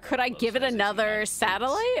South America. Could I give it closest is the another United States.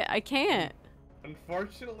 satellite? I can't.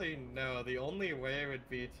 Unfortunately, no. The only way would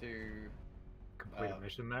be to Complete a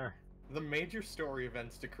mission there. the major story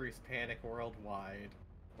events decrease panic worldwide,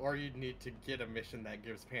 or you'd need to get a mission that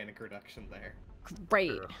gives panic reduction there.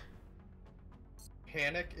 Great. True.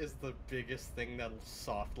 Panic is the biggest thing that'll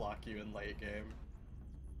soft lock you in late game.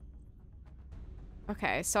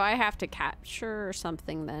 Okay, so I have to capture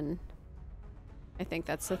something then. I think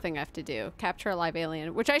that's the thing I have to do. Capture a live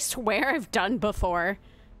alien, which I swear I've done before.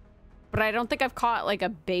 But I don't think I've caught like a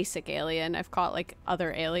basic alien. I've caught like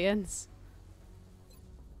other aliens.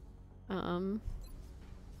 Buy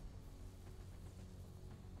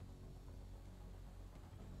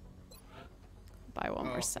one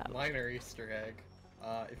more satellite. Minor Easter egg.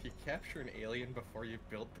 If you capture an alien before you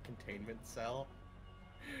build the containment cell,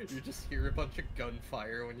 you just hear a bunch of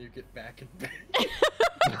gunfire when you get back in bed.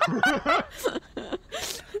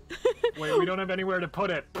 Wait, we don't have anywhere to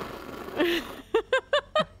put it.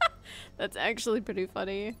 That's actually pretty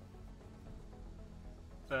funny.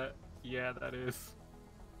 Yeah, that is.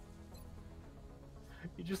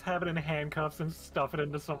 You just have it in handcuffs and stuff it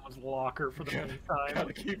into someone's locker for the meantime.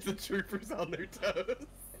 Gotta keep the troopers on their toes.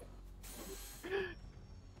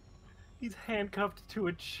 He's handcuffed to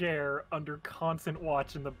a chair under constant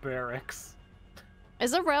watch in the barracks.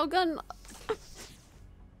 Is a railgun?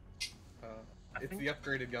 It's the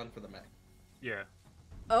upgraded gun for the mech. Yeah.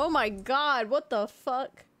 Oh my god, what the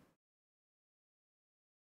fuck?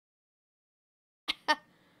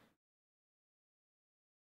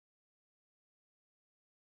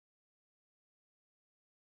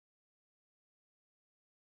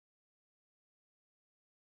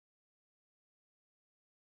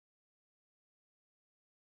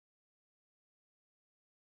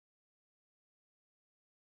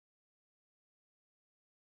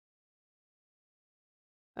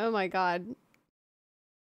 Oh my god.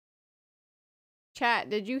 Chat,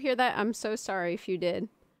 did you hear that? I'm so sorry if you did.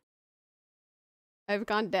 I've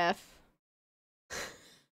gone deaf.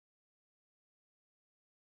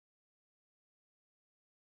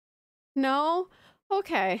 No?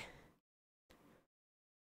 Okay.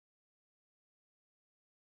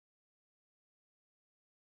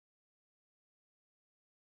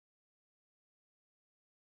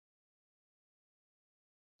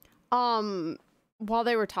 While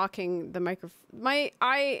they were talking, the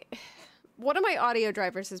one of my audio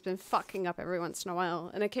drivers has been fucking up every once in a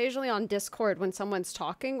while, and occasionally on Discord when someone's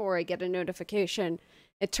talking or I get a notification,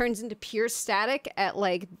 it turns into pure static at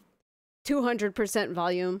like 200%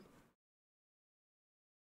 volume.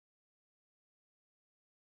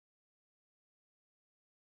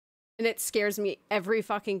 And it scares me every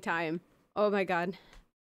fucking time. Oh my god.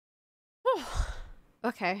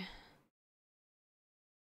 Okay.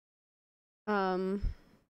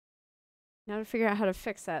 Now to figure out how to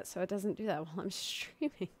fix that so it doesn't do that while I'm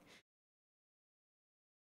streaming.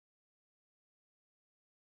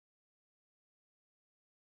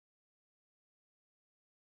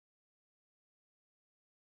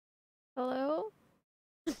 Hello?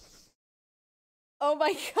 Oh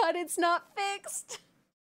my god, it's not fixed!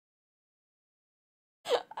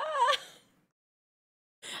 Ah.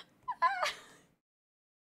 Ah.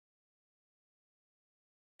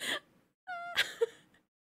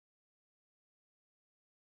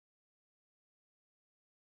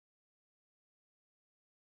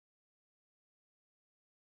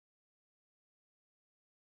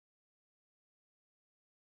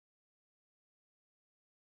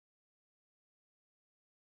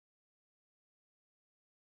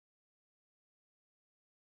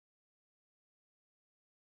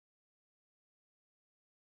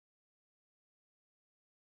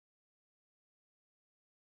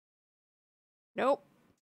 Nope.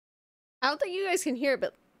 I don't think you guys can hear it,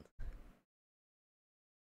 but...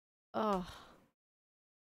 Oh.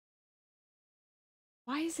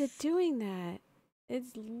 Why is it doing that?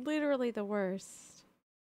 It's literally the worst.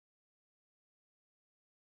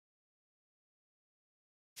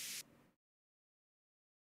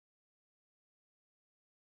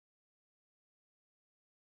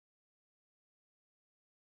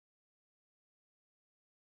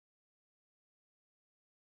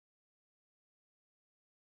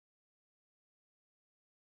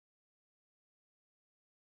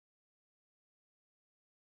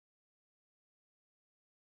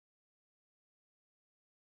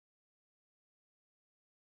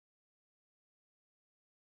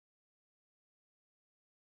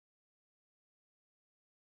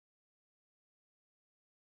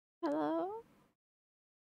 Hello?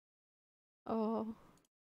 Oh.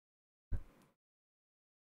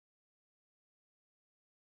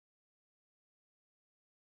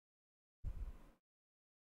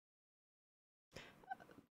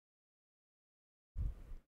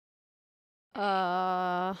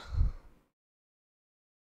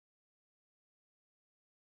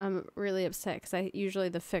 I'm really upset because usually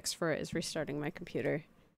the fix for it is restarting my computer.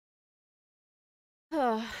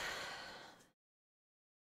 Ah.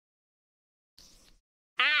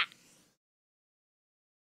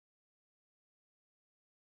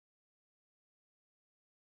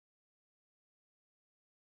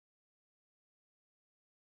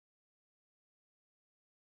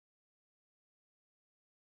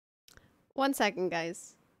 One second,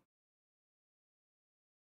 guys.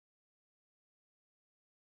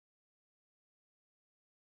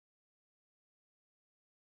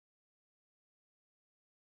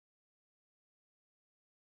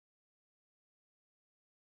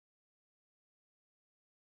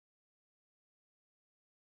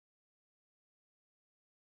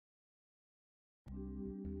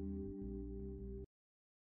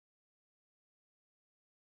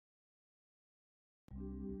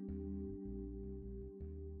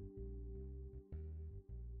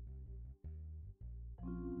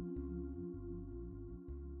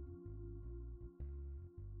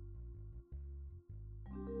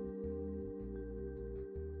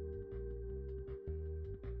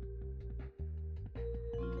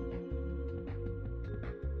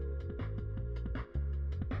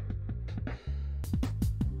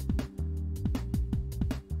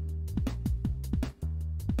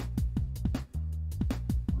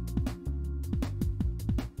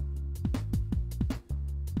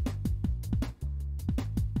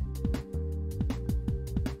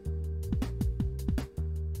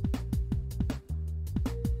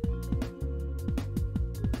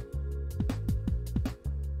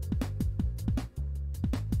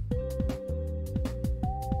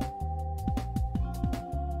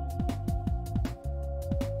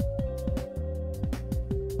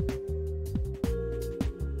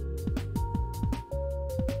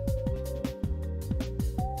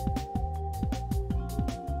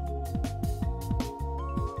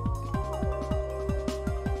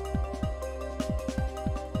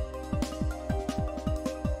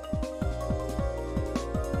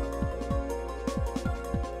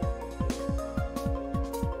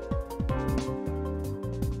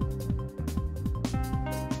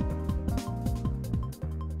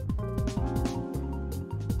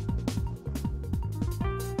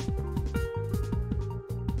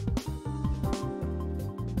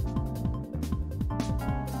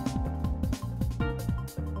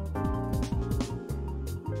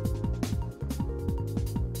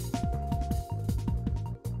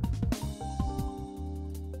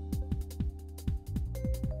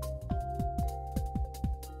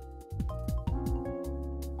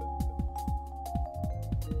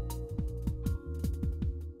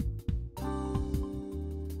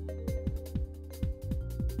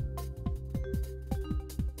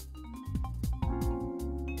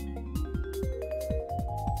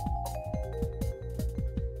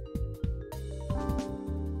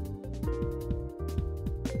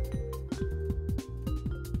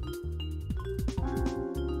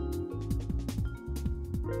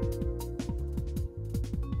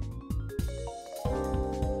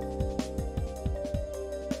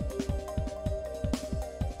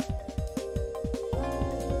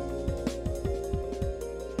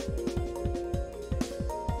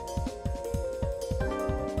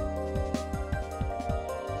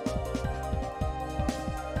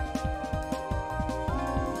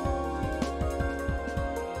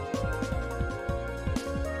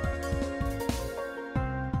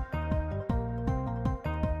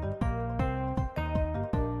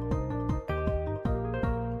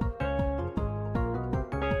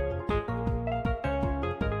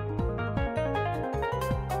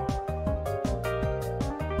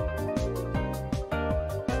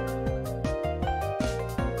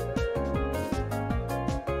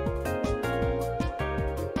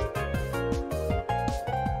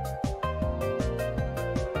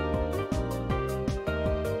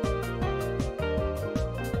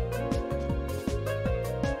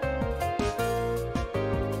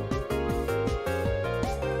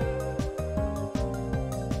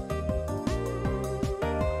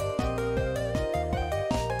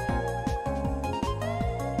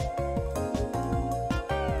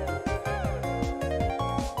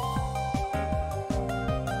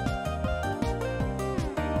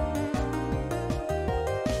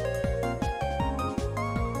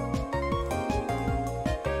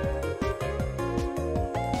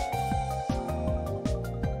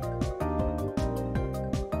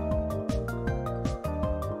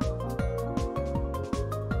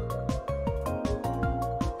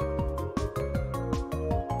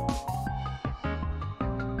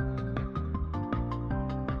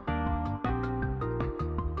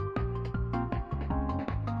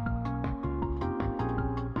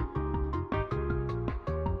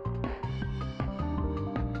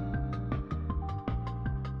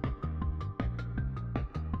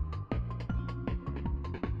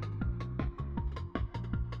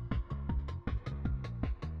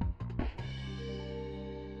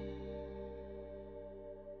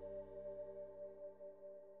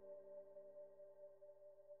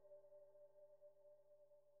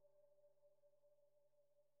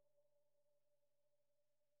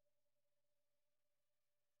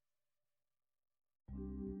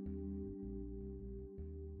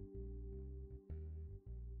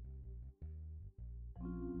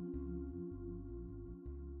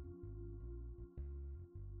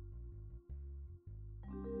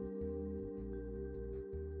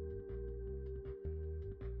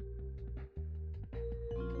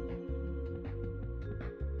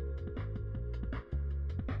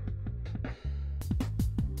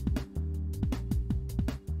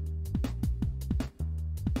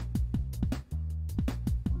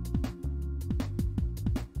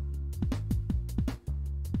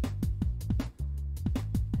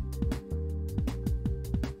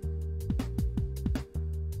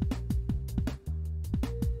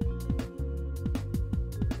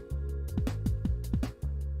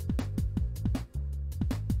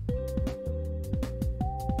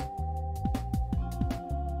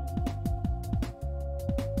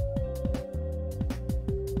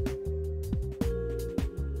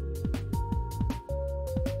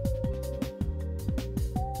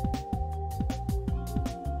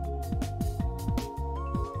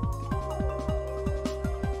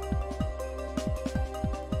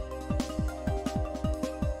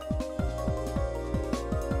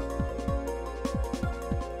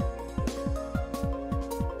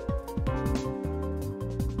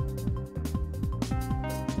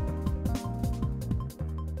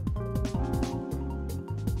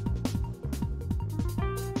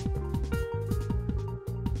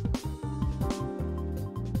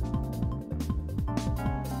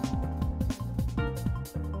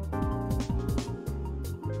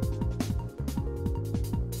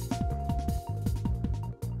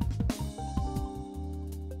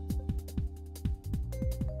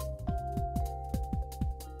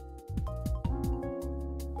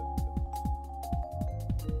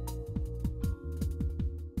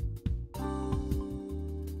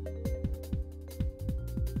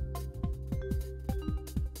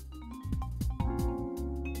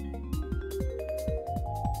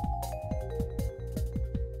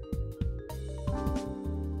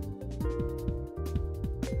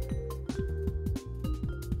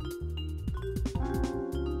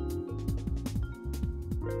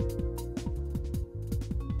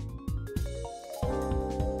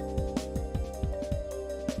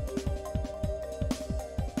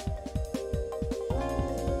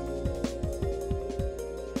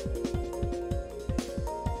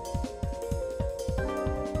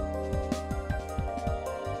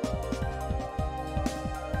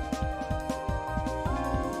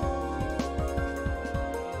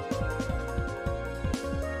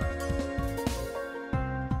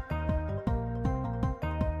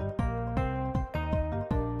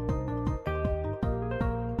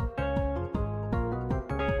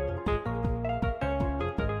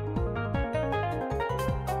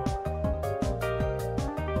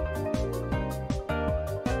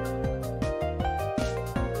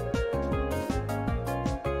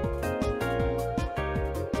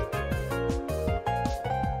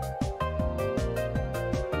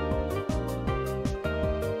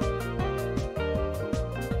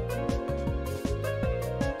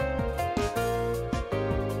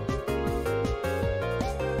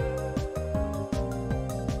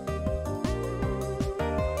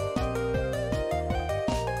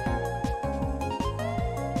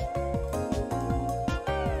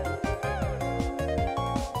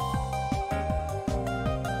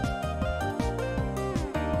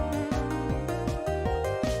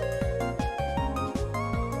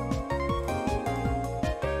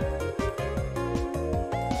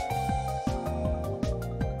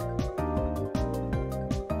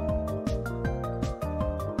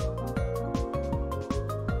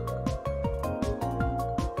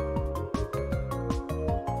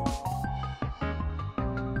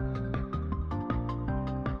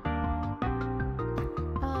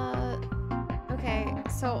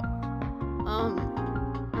 So,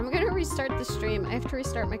 I'm gonna restart the stream. I have to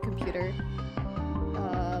restart my computer.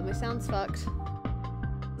 My sound's fucked.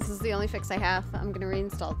 This is the only fix I have. I'm gonna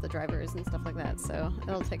reinstall the drivers and stuff like that, so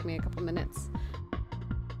it'll take me a couple minutes.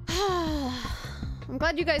 I'm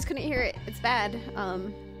glad you guys couldn't hear it. It's bad.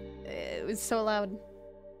 It was so loud.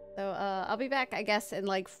 So, I'll be back, I guess, in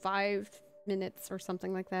like 5 minutes or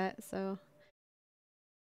something like that, so...